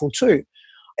powerful too.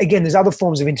 Again, there's other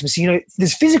forms of intimacy.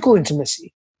 There's physical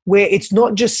intimacy where it's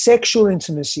not just sexual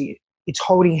intimacy. It's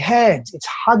holding hands. It's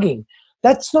hugging.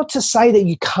 That's not to say that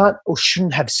you can't or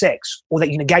shouldn't have sex or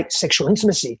that you negate sexual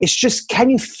intimacy. It's just, can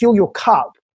you fill your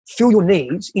cup, fill your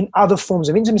needs in other forms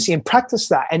of intimacy, and practice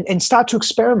that and start to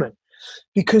experiment.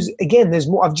 Because again, there's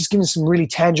more. I've just given some really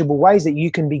tangible ways that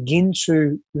you can begin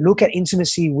to look at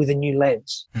intimacy with a new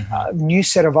lens, new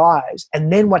set of eyes.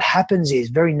 And then what happens is,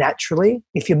 very naturally,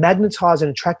 if you're magnetized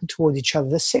and attracted towards each other,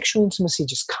 the sexual intimacy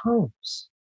just comes.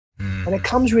 And it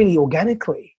comes really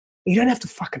organically. You don't have to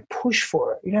fucking push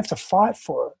for it. You don't have to fight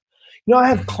for it. I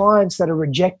have clients that are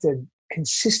rejected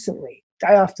consistently,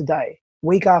 day after day.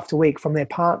 week after week from their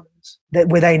partners, that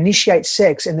where they initiate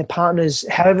sex and the partners,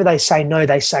 however they say no,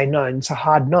 and it's a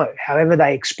hard no, however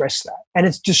they express that. And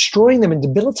it's destroying them and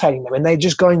debilitating them, and they're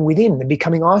just going within, they're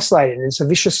becoming isolated, and it's a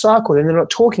vicious cycle. Then they're not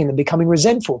talking, they're becoming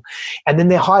resentful, and then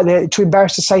they're too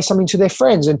embarrassed to say something to their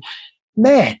friends. And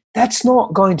man, that's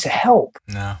not going to help.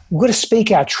 No. We've got to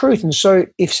speak our truth. And so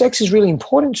if sex is really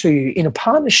important to you in a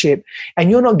partnership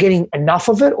and you're not getting enough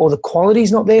of it, or the quality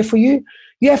is not there for you,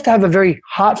 you have to have a very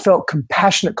heartfelt,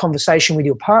 compassionate conversation with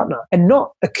your partner, and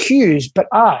not accuse, but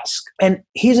ask. And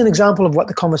here's an example of what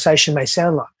the conversation may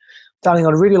sound like. Darling,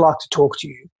 I'd really like to talk to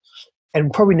you,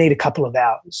 and probably need a couple of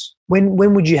hours. When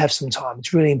would you have some time?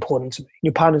 It's really important to me.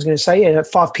 Your partner's going to say, yeah, at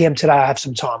 5 p.m. today I have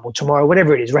some time, or tomorrow,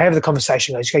 whatever it is. Wherever the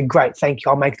conversation goes, you go, great, thank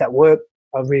you, I'll make that work.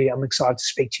 I'm excited to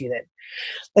speak to you then.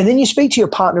 And then you speak to your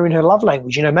partner in her love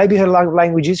language. Maybe her love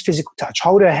language is physical touch.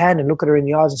 Hold her hand and look at her in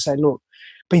the eyes and say, look,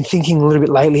 been thinking a little bit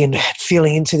lately and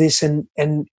feeling into this, and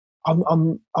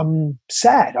I'm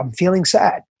sad. I'm feeling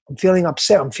sad. I'm feeling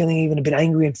upset. I'm feeling even a bit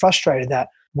angry and frustrated that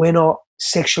we're not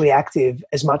sexually active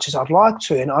as much as I'd like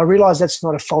to. And I realize that's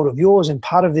not a fault of yours. And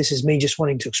part of this is me just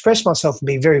wanting to express myself and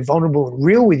be very vulnerable and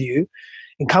real with you,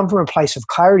 and come from a place of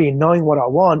clarity and knowing what I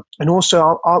want. And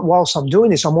also, whilst I'm doing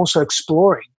this, I'm also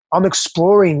exploring. I'm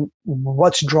exploring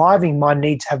what's driving my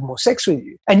need to have more sex with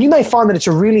you. And you may find that it's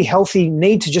a really healthy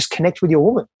need to just connect with your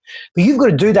woman. But you've got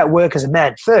to do that work as a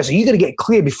man first. So you've got to get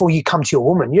clear before you come to your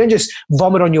woman. You don't just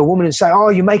vomit on your woman and say, oh,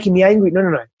 you're making me angry.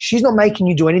 No. She's not making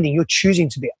you do anything. You're choosing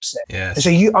to be upset. Yes. And so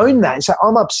you own that and say,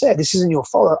 I'm upset. This isn't your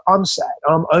fault. I'm sad.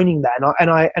 I'm owning that.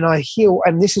 And I heal.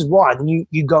 And this is why. And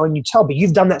you go and you tell. But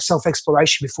you've done that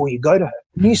self-exploration before you go to her.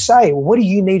 And you say, well, what do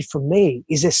you need from me?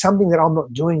 Is there something that I'm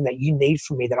not doing that you need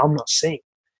from me that I'm not seeing?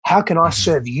 How can I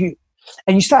serve you?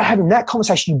 And you start having that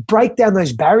conversation. You break down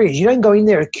those barriers. You don't go in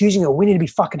there accusing her, we need to be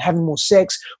fucking having more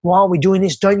sex. Why aren't we doing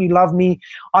this? Don't you love me?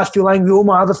 I feel angry. All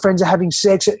my other friends are having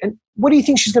sex. And what do you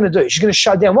think she's going to do? She's going to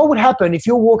shut down. What would happen if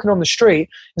you're walking on the street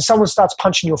and someone starts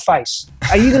punching your face?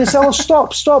 Are you going to say, oh,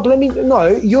 stop, let me? No,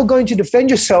 you're going to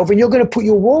defend yourself and you're going to put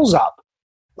your walls up.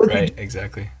 Right,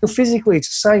 exactly. Physically, it's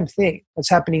the same thing that's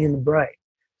happening in the brain.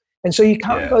 And so you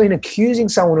can't go in accusing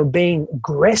someone of being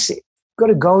aggressive. You've got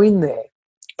to go in there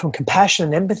from compassion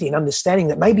and empathy and understanding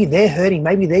that maybe they're hurting,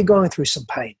 maybe they're going through some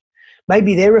pain,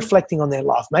 maybe they're reflecting on their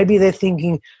life, maybe they're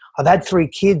thinking, I've had 3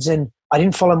 kids and I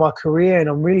didn't follow my career and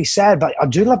I'm really sad, but I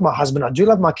do love my husband, I do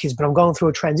love my kids, but I'm going through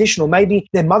a transition. Or maybe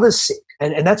their mother's sick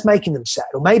and that's making them sad.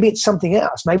 Or maybe it's something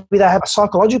else. Maybe they have a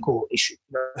psychological issue.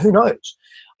 Who knows?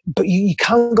 But you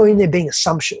can't go in there being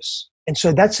assumptuous. And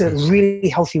so that's a really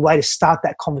healthy way to start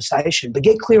that conversation. But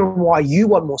get clear on why you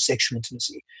want more sexual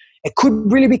intimacy. It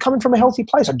could really be coming from a healthy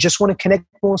place. I just want to connect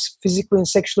more physically and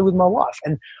sexually with my wife.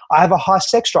 And I have a high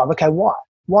sex drive. Okay, why?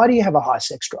 Why do you have a high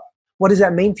sex drive? What does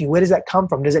that mean for you? Where does that come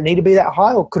from? Does it need to be that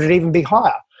high, or could it even be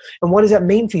higher? And what does that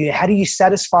mean for you? How do you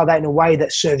satisfy that in a way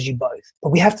that serves you both?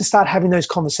 But we have to start having those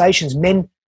conversations. Men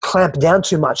clamp down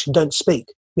too much and don't speak.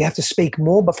 We have to speak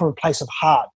more, but from a place of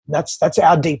heart. That's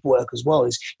our deep work as well,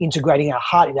 is integrating our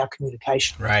heart in our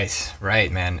communication.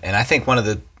 Right, man. And I think one of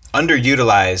the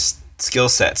underutilized skill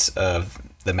sets of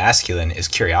the masculine is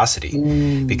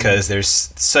curiosity, because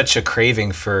there's such a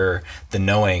craving for the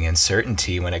knowing and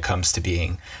certainty when it comes to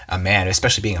being a man,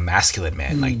 especially being a masculine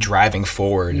man, like driving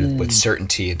forward with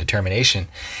certainty and determination.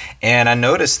 And I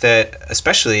noticed that,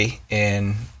 especially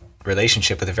in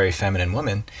relationship with a very feminine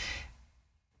woman,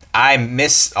 I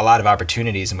miss a lot of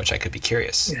opportunities in which I could be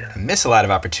curious. I miss a lot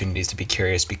of opportunities to be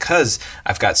curious because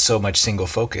I've got so much single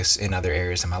focus in other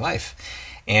areas of my life.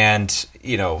 And,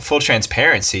 full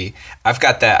transparency, I've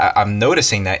got that, I'm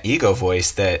noticing that ego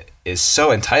voice that is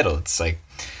so entitled. It's like,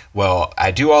 well,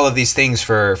 I do all of these things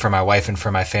for my wife and for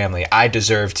my family. I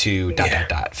deserve to ...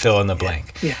 fill in the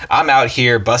blank. I'm out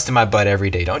here busting my butt every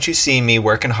day. Don't you see me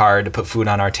working hard to put food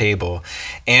on our table?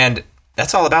 And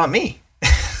that's all about me.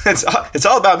 It's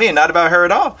all about me and not about her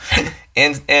at all.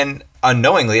 And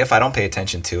unknowingly, if I don't pay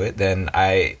attention to it, then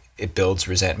it builds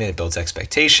resentment, it builds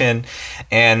expectation,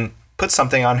 and puts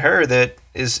something on her that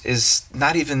is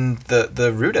not even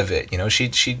the root of it.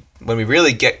 She when we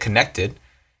really get connected,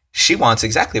 she wants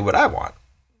exactly what I want.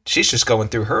 She's just going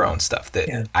through her own stuff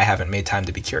that I haven't made time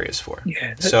to be curious for.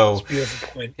 That's a beautiful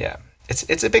point. Yeah.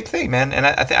 It's a big thing, man. And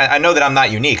I know that I'm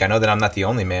not unique. I know that I'm not the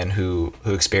only man who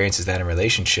experiences that in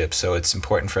relationships. So it's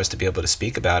important for us to be able to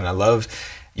speak about. And I love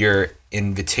your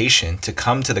invitation to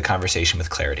come to the conversation with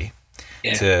clarity,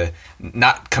 to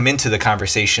not come into the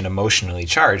conversation emotionally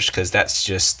charged, because that's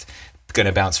just going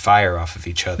to bounce fire off of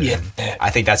each other. And I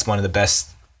think that's one of the best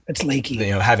It's leaky.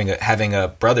 Having a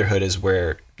brotherhood is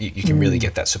where you can really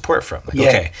get that support from. Like,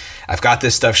 okay, I've got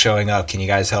this stuff showing up. Can you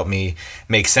guys help me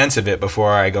make sense of it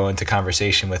before I go into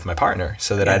conversation with my partner,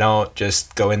 so that I don't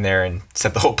just go in there and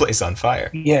set the whole place on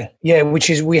fire? Yeah, which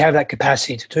is, we have that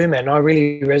capacity to do, man. I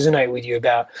really resonate with you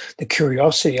about the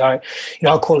curiosity. I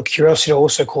call it curiosity. I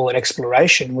also call it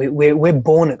exploration. We're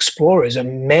born explorers,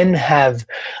 and men have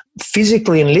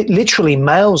physically and literally,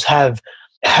 males have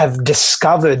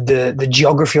discovered the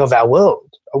geography of our world.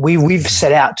 We've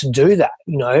set out to do that,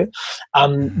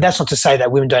 That's not to say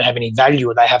that women don't have any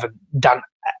value or they haven't done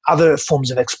other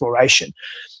forms of exploration.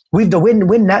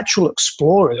 We're natural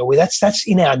explorers. That's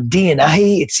in our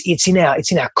DNA. It's in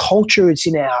our culture. It's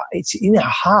in our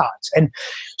hearts. And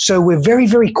so we're very,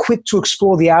 very quick to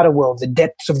explore the outer world, the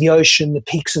depths of the ocean, the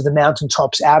peaks of the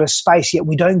mountaintops, outer space. Yet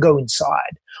we don't go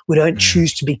inside. We don't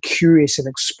choose to be curious and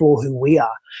explore who we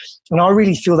are. And I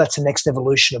really feel that's the next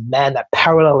evolution of man, that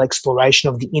parallel exploration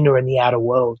of the inner and the outer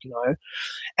world,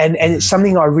 And it's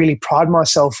something I really pride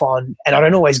myself on, and I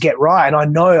don't always get right. And I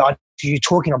know you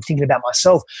talking, I'm thinking about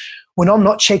myself. When I'm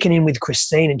not checking in with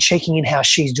Christine and checking in how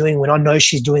she's doing, when I know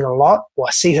she's doing a lot, or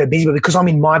I see her busy, but because I'm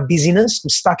in my busyness, I'm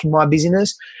stuck in my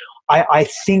busyness, I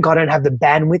think I don't have the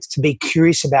bandwidth to be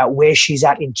curious about where she's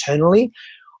at internally.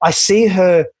 I see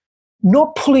her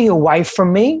not pulling away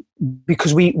from me,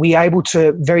 because we able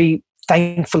to, very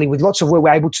thankfully, with lots of work,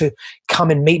 we're able to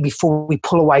come and meet before we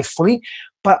pull away fully.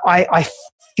 But I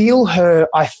feel her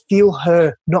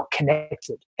not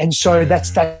connected. And so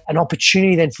that's an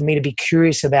opportunity then for me to be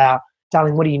curious about,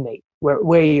 darling, what do you need?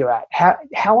 Where you're at?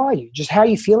 How are you? Just how are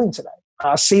you feeling today?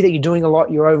 I see that you're doing a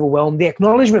lot. You're overwhelmed. The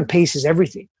acknowledgement piece is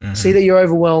everything. See that you're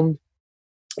overwhelmed.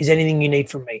 Is anything you need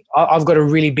from me? I've got a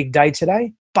really big day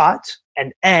today, but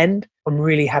I'm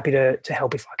really happy to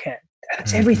help if I can.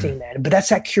 That's everything, man. But that's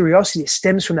that curiosity. It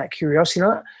stems from that curiosity.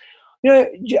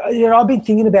 I've been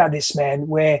thinking about this, man,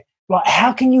 where, like,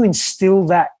 how can you instill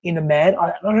that in a man?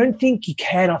 I don't think you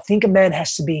can. I think a man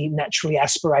has to be naturally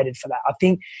aspirated for that. I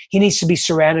think he needs to be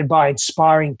surrounded by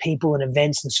inspiring people and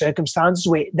events and circumstances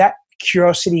where that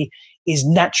curiosity is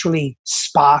naturally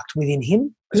sparked within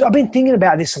him. Because I've been thinking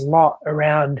about this a lot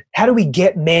around, how do we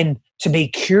get men to be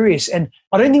curious? And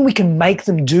I don't think we can make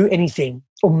them do anything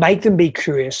or make them be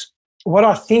curious. What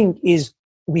I think is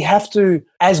we have to,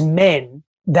 as men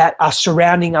that are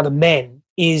surrounding other men,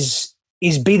 is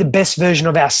be the best version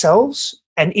of ourselves.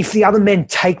 And if the other men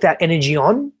take that energy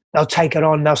on, they'll take it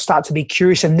on, they'll start to be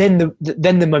curious, and then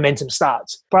the momentum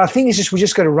starts. But I think it's just, we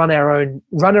just got to run our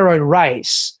own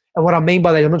race. And what I mean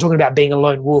by that, I'm not talking about being a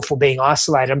lone wolf or being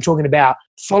isolated. I'm talking about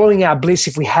following our bliss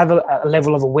if we have a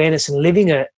level of awareness and living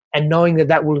it, and knowing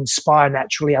that will inspire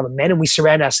naturally other men. And we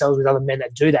surround ourselves with other men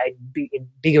that do that in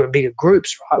bigger and bigger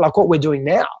groups, right? Like what we're doing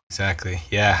now. Exactly.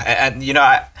 Yeah. And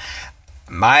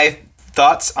my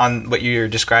thoughts on what you're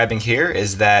describing here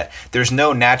is that there's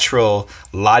no natural,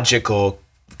 logical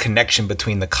connection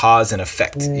between the cause and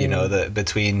effect.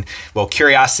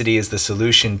 Curiosity is the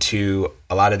solution to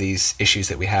a lot of these issues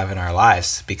that we have in our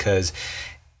lives, because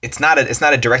it's not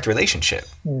a direct relationship.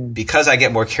 Because I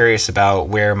get more curious about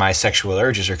where my sexual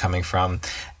urges are coming from,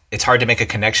 it's hard to make a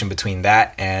connection between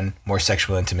that and more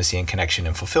sexual intimacy and connection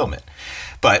and fulfillment.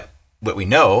 But what we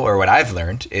know, or what I've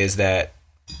learned, is that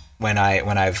when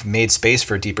I've made space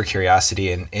for deeper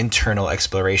curiosity and internal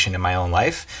exploration in my own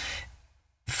life,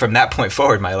 from that point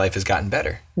forward, my life has gotten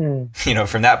better.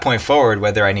 From that point forward,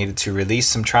 whether I needed to release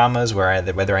some traumas,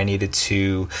 whether I needed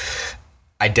to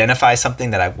identify something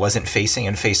that I wasn't facing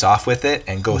and face off with it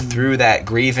and go through that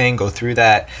grieving, go through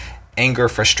that anger,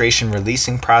 frustration,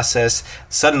 releasing process,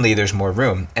 suddenly there's more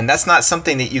room. And that's not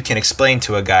something that you can explain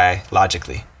to a guy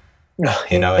logically.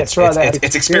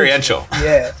 It's experiential.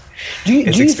 Yeah. Do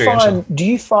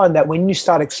you find that when you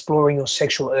start exploring your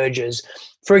sexual urges,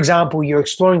 for example, you're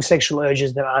exploring sexual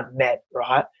urges that aren't met,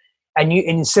 right? And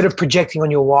instead of projecting on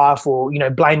your wife, or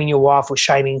blaming your wife or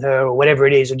shaming her or whatever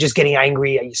it is, or just getting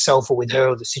angry at yourself or with her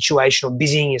or the situation, or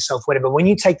busying yourself, whatever, when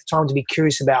you take the time to be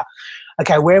curious about,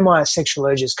 okay, where are my sexual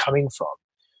urges coming from?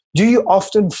 Do you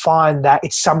often find that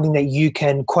it's something that you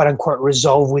can, quote unquote,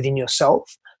 resolve within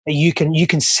yourself, that you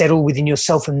can settle within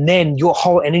yourself, and then your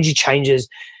whole energy changes?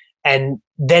 And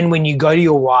then when you go to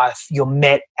your wife, you're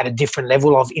met at a different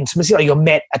level of intimacy, or you're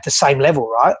met at the same level,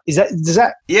 right? Does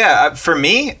that? Yeah, for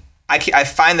me, I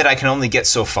find that I can only get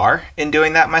so far in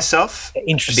doing that myself.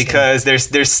 Interesting. Because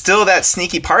there's still that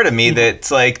sneaky part of me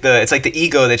that's like the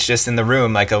ego that's just in the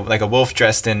room, like a wolf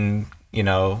dressed in,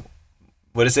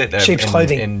 what is it? Sheep's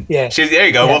clothing. There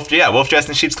you go. Yeah. Wolf dressed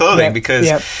in sheep's clothing. Yeah.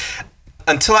 Because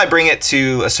until I bring it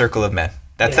to a circle of men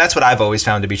That's what I've always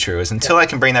found to be true, is until I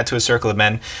can bring that to a circle of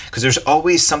men, because there's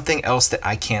always something else that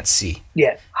I can't see.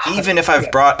 Yeah. Even if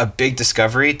I've brought a big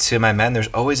discovery to my men, there's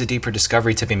always a deeper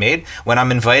discovery to be made when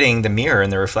I'm inviting the mirror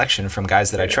and the reflection from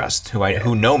guys that I trust,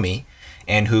 who know me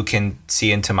and who can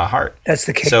see into my heart. That's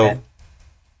the key, So man.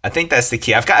 I think that's the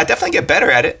key. I definitely get better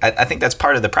at it. I think that's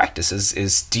part of the practice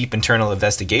is deep internal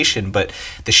investigation, but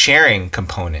the sharing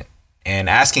component and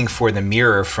asking for the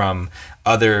mirror from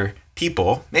other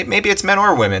people, maybe it's men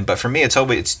or women, but for me,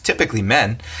 it's typically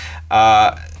men.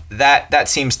 That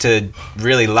seems to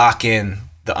really lock in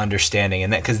the understanding,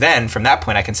 and because then from that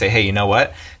point I can say, hey, you know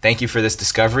what? Thank you for this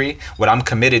discovery. What I'm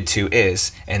committed to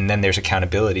is, and then there's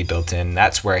accountability built in.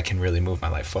 That's where I can really move my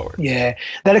life forward. Yeah,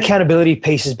 that accountability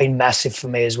piece has been massive for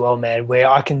me as well, man. Where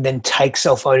I can then take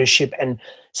self-ownership and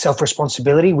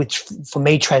self-responsibility, which for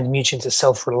me transmutes into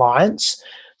self-reliance.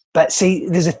 But see,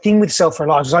 there's a thing with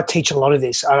self-reliance, because I teach a lot of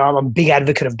this. I'm a big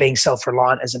advocate of being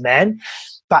self-reliant as a man.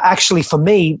 But actually for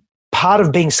me, part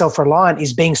of being self-reliant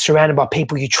is being surrounded by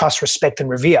people you trust, respect, and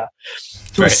revere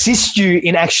to assist you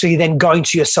in actually then going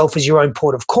to yourself as your own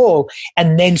port of call,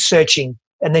 and then searching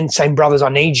and then saying, brothers, I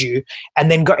need you. And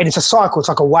then go, and it's a cycle. It's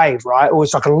like a wave, right? Or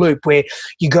it's like a loop where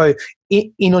you go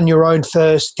in on your own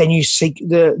first, then you seek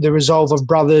the resolve of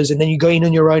brothers, and then you go in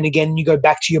on your own again, and you go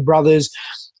back to your brothers,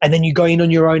 and then you go in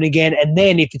on your own again. And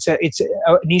then if it's an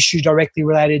issue directly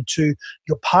related to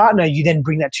your partner, you then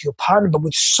bring that to your partner, but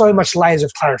with so much layers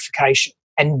of clarification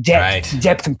and depth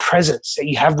and presence that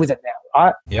you have with it now,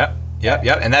 right? Yep.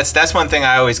 And that's one thing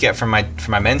I always get from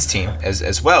my men's team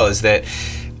as well, is that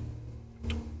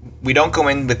we don't go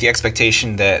in with the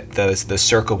expectation that the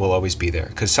circle will always be there,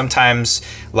 because sometimes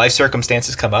life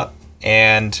circumstances come up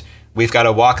and we've got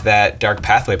to walk that dark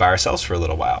pathway by ourselves for a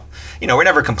little while. We're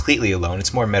never completely alone.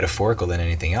 It's more metaphorical than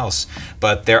anything else.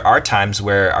 But there are times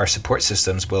where our support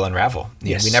systems will unravel.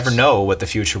 Yes. We never know what the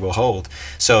future will hold.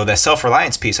 So the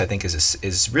self-reliance piece, I think,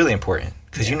 is really important,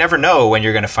 because you never know when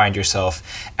you're going to find yourself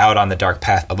out on the dark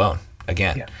path alone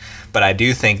again. Yeah. But I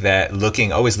do think that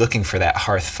always looking for that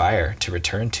hearth fire to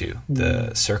return to,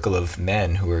 the circle of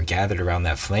men who are gathered around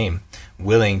that flame,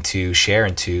 willing to share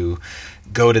and to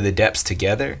go to the depths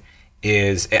together,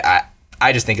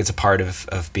 I just think it's a part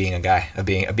of being a guy, of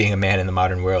being a man in the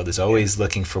modern world, is always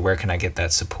looking for where can I get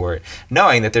that support,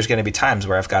 knowing that there's going to be times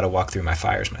where I've got to walk through my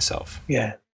fires myself.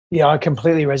 Yeah. Yeah, I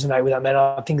completely resonate with that, man.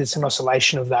 I think it's an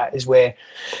oscillation of that is where,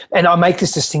 and I make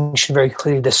this distinction very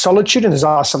clearly, there's solitude and there's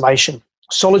isolation.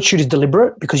 Solitude is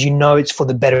deliberate because you know it's for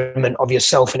the betterment of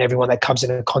yourself and everyone that comes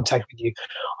into contact with you.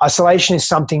 Isolation is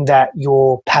something that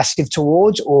you're passive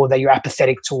towards or that you're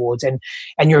apathetic towards and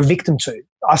you're a victim to.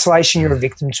 Isolation you're a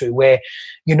victim to, where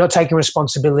you're not taking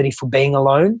responsibility for being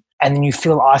alone, and then you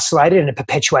feel isolated, and it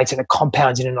perpetuates and it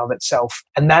compounds in and of itself.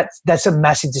 And that's a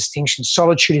massive distinction.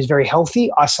 Solitude is very healthy,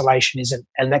 isolation isn't,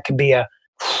 and that can be a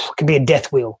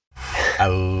death wheel. I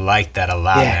like that a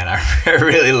lot, man. I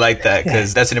really like that,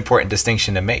 because that's an important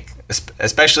distinction to make,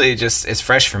 especially just it's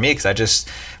fresh for me, because I just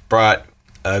brought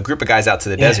a group of guys out to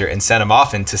the desert and sent them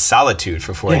off into solitude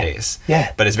for 4 days.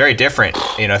 Yeah. But it's very different.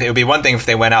 It would be one thing if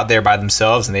they went out there by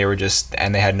themselves and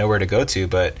they had nowhere to go to,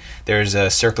 but there's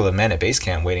a circle of men at base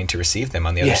camp waiting to receive them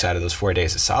on the other side of those 4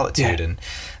 days of solitude. And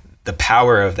the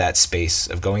power of that space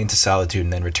of going into solitude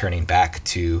and then returning back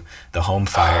to the home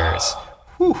fires.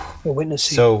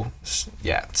 Witnessing. So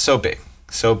big.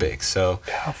 So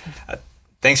powerful.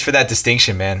 Thanks for that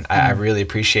distinction, man. I really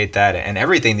appreciate that, and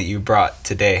everything that you brought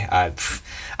today.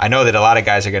 I know that a lot of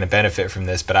guys are going to benefit from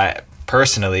this, but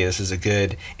personally, this is a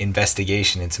good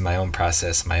investigation into my own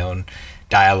process, my own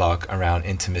dialogue around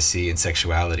intimacy and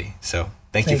sexuality. So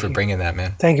thank you for bringing that,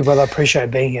 man. Thank you, brother. I appreciate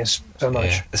being here so much.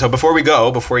 Yeah. So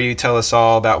before you tell us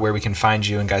all about where we can find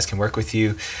you and guys can work with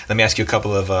you, let me ask you a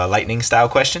couple of lightning style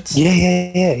questions.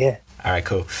 Yeah. All right,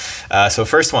 cool. So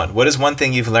first one, what is one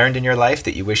thing you've learned in your life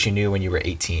that you wish you knew when you were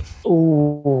 18?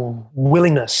 Ooh,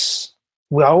 willingness.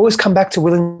 I always come back to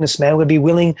willingness, man. We'll be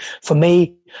willing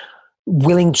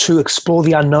to explore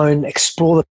the unknown,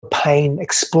 explore the pain,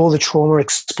 explore the trauma,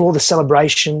 explore the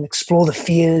celebration, explore the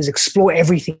fears, explore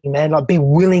everything, man. Like, be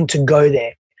willing to go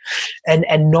there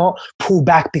and not pull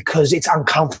back because it's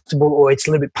uncomfortable or it's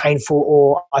a little bit painful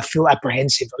or I feel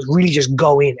apprehensive. Really just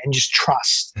go in and just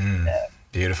trust.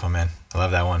 Beautiful, man. I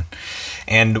love that one.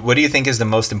 And what do you think is the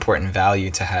most important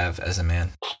value to have as a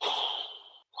man?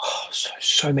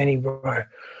 So many, bro.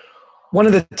 One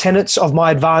of the tenets of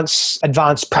my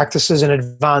advanced practices and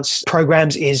advanced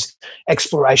programs is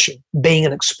exploration, being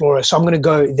an explorer. So I'm going to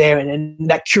go there, and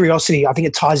that curiosity, I think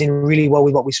it ties in really well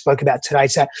with what we spoke about today.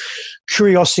 It's that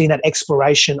curiosity and that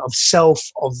exploration of self,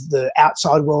 of the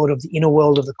outside world, of the inner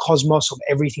world, of the cosmos, of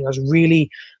everything. I was really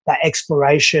that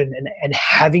exploration and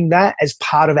having that as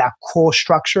part of our core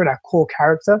structure and our core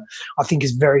character, I think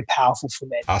is very powerful for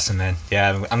men. Awesome, man.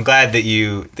 Yeah, I'm glad that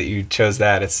you chose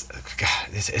that. It's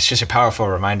just a powerful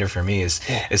reminder for me.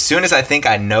 As soon as I think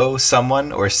I know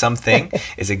someone or something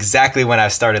is exactly when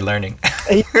I've started learning.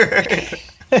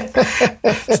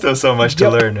 Still so much to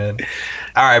learn, man.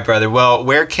 All right, brother. Well,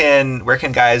 where can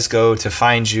guys go to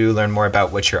find you, learn more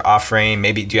about what you're offering?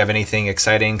 Maybe do you have anything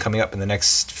exciting coming up in the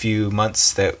next few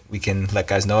months that we can let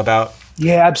guys know about?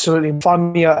 Yeah, absolutely.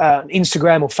 Find me on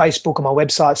Instagram or Facebook on my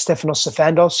website, Stefanos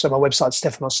Sifandos. So my website,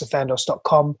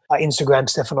 stefanossifandos.com. Instagram,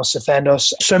 Stefanos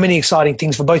Sifandos. So many exciting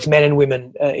things for both men and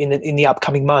women in the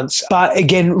upcoming months. But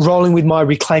again, rolling with my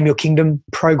Reclaim Your Kingdom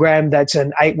program, that's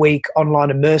an 8-week online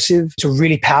immersive. It's a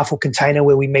really powerful container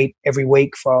where we meet every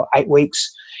week for 8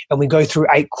 weeks. And we go through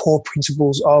 8 core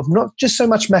principles of not just so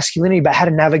much masculinity, but how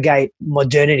to navigate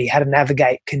modernity, how to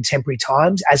navigate contemporary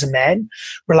times as a man,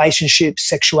 relationships,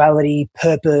 sexuality,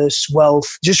 purpose,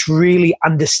 wealth, just really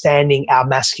understanding our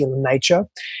masculine nature.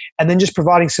 And then just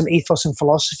providing some ethos and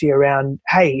philosophy around,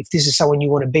 hey, if this is someone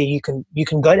you want to be, you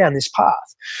can go down this path.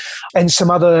 And some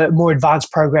other more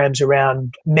advanced programs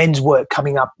around men's work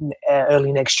coming up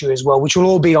early next year as well, which will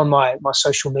all be on my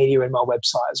social media and my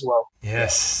website as well.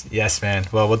 Yes, man.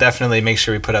 Well, we'll definitely make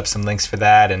sure we put up some links for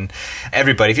that. And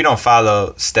everybody, if you don't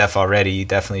follow Steph already, you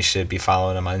definitely should be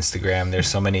following him on Instagram. There's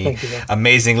so many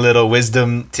amazing little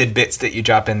wisdom tidbits that you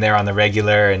drop in there on the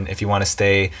regular. And if you want to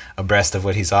stay abreast of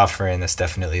what he's offering, that's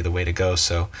definitely the way to go.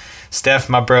 So, Steph,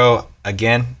 my bro,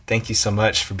 again, thank you so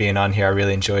much for being on here. I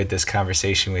really enjoyed this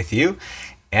conversation with you.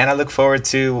 And I look forward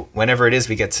to whenever it is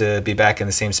we get to be back in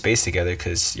the same space together,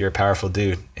 because you're a powerful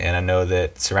dude. And I know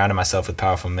that surrounding myself with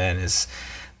powerful men is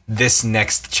this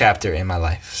next chapter in my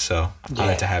life. So I'm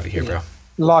honored to have you here, bro.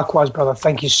 Likewise, brother.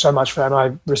 Thank you so much for that. And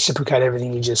I reciprocate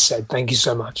everything you just said. Thank you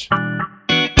so much.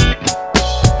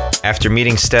 After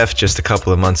meeting Steph just a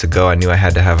couple of months ago, I knew I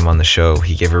had to have him on the show.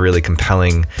 He gave a really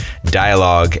compelling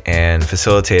dialogue and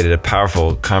facilitated a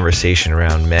powerful conversation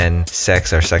around men,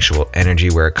 sex, our sexual energy,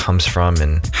 where it comes from,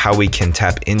 and how we can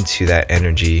tap into that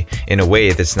energy in a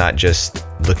way that's not just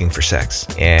looking for sex.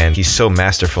 And he's so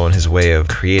masterful in his way of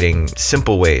creating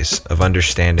simple ways of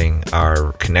understanding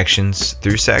our connections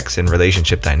through sex and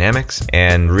relationship dynamics,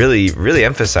 and really, really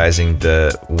emphasizing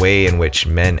the way in which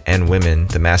men and women,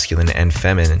 the masculine and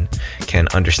feminine, can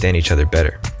understand each other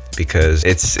better. Because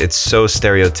it's so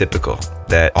stereotypical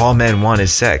that all men want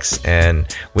is sex, and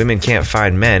women can't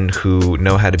find men who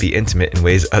know how to be intimate in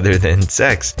ways other than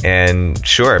sex. And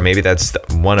sure, maybe that's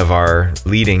one of our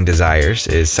leading desires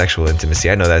is sexual intimacy.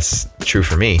 I know that's true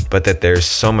for me, but that there's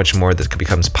so much more that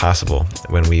becomes possible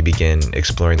when we begin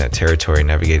exploring that territory,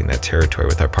 navigating that territory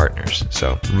with our partners.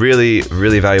 So really,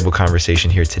 really valuable conversation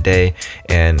here today.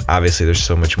 And obviously there's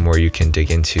so much more you can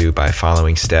dig into by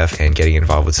following Steph and getting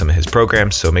involved with some of his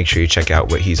programs. So make sure you check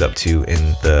out what he's up to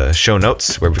in the show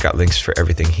notes, where we've got links for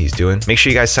everything he's doing. Make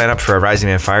sure you guys sign up for our Rising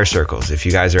Man Fire Circles. If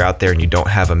you guys are out there and you don't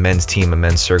have a men's team, a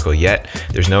men's circle yet,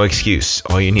 there's no excuse.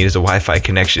 All you need is a Wi-Fi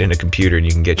connection and a computer, and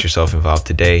you can get yourself involved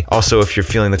today. Also, if you're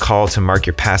feeling the call to mark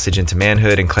your passage into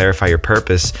manhood and clarify your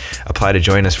purpose, apply to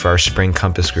join us for our Spring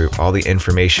Compass group. All the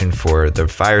information for the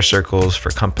Fire Circles, for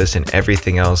Compass, and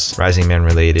everything else Rising Man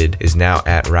related is now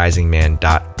at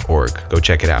risingman.org. Go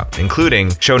check it out, including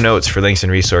show notes for links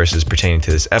and resources pertaining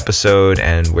to this episode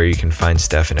and where you can find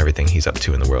Steph and everything he's up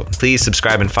to in the world. Please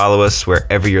subscribe and follow us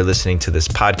wherever you're listening to this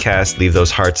podcast. Leave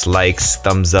those hearts, likes,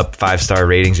 thumbs up, 5-star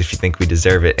ratings if you think we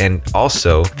deserve it. And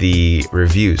also the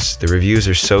reviews. The reviews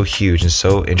are so huge and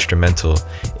so instrumental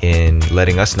in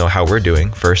letting us know how we're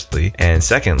doing, firstly, and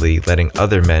secondly, letting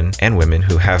other men and women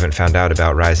who haven't found out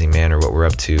about Rising Man or what we're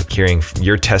up to, hearing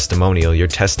your testimonial, your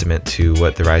testament to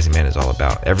what the Rising Man is all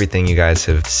about. Everything you guys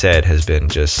have said has been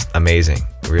just amazing.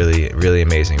 Really, really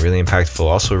amazing, really impactful,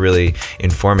 also really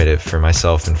informative for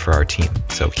myself and for our team.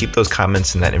 So keep those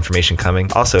comments and that information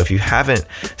coming. Also, if you haven't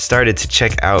started to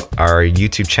check out our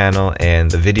YouTube channel and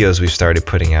the videos we've started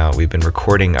putting out, we've been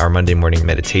recording our Monday morning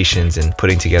meditations and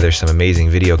putting together some amazing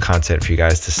video content for you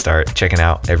guys to start checking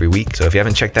out every week. So if you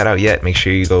haven't checked that out yet, make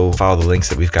sure you go follow the links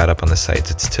that we've got up on the site.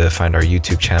 It's to find our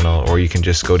YouTube channel, or you can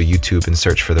just go to YouTube and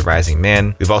search for The Rising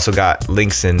Man. We've also got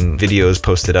links and videos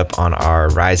posted up on our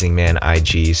Rising Man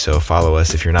IG. So follow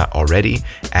us if you're not already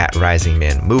at Rising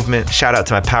Man Movement. Shout out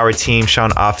to my power team, Sean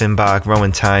Offenbach,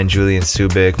 Rowan Tyne, Julian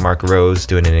Subik, Mark Rose,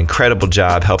 doing an incredible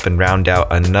job helping round out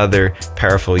another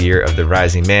powerful year of the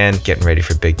Rising Man, getting ready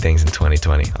for big things in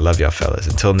 2020. I love y'all fellas.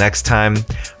 Until next time,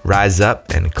 rise up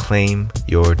and claim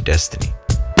your destiny.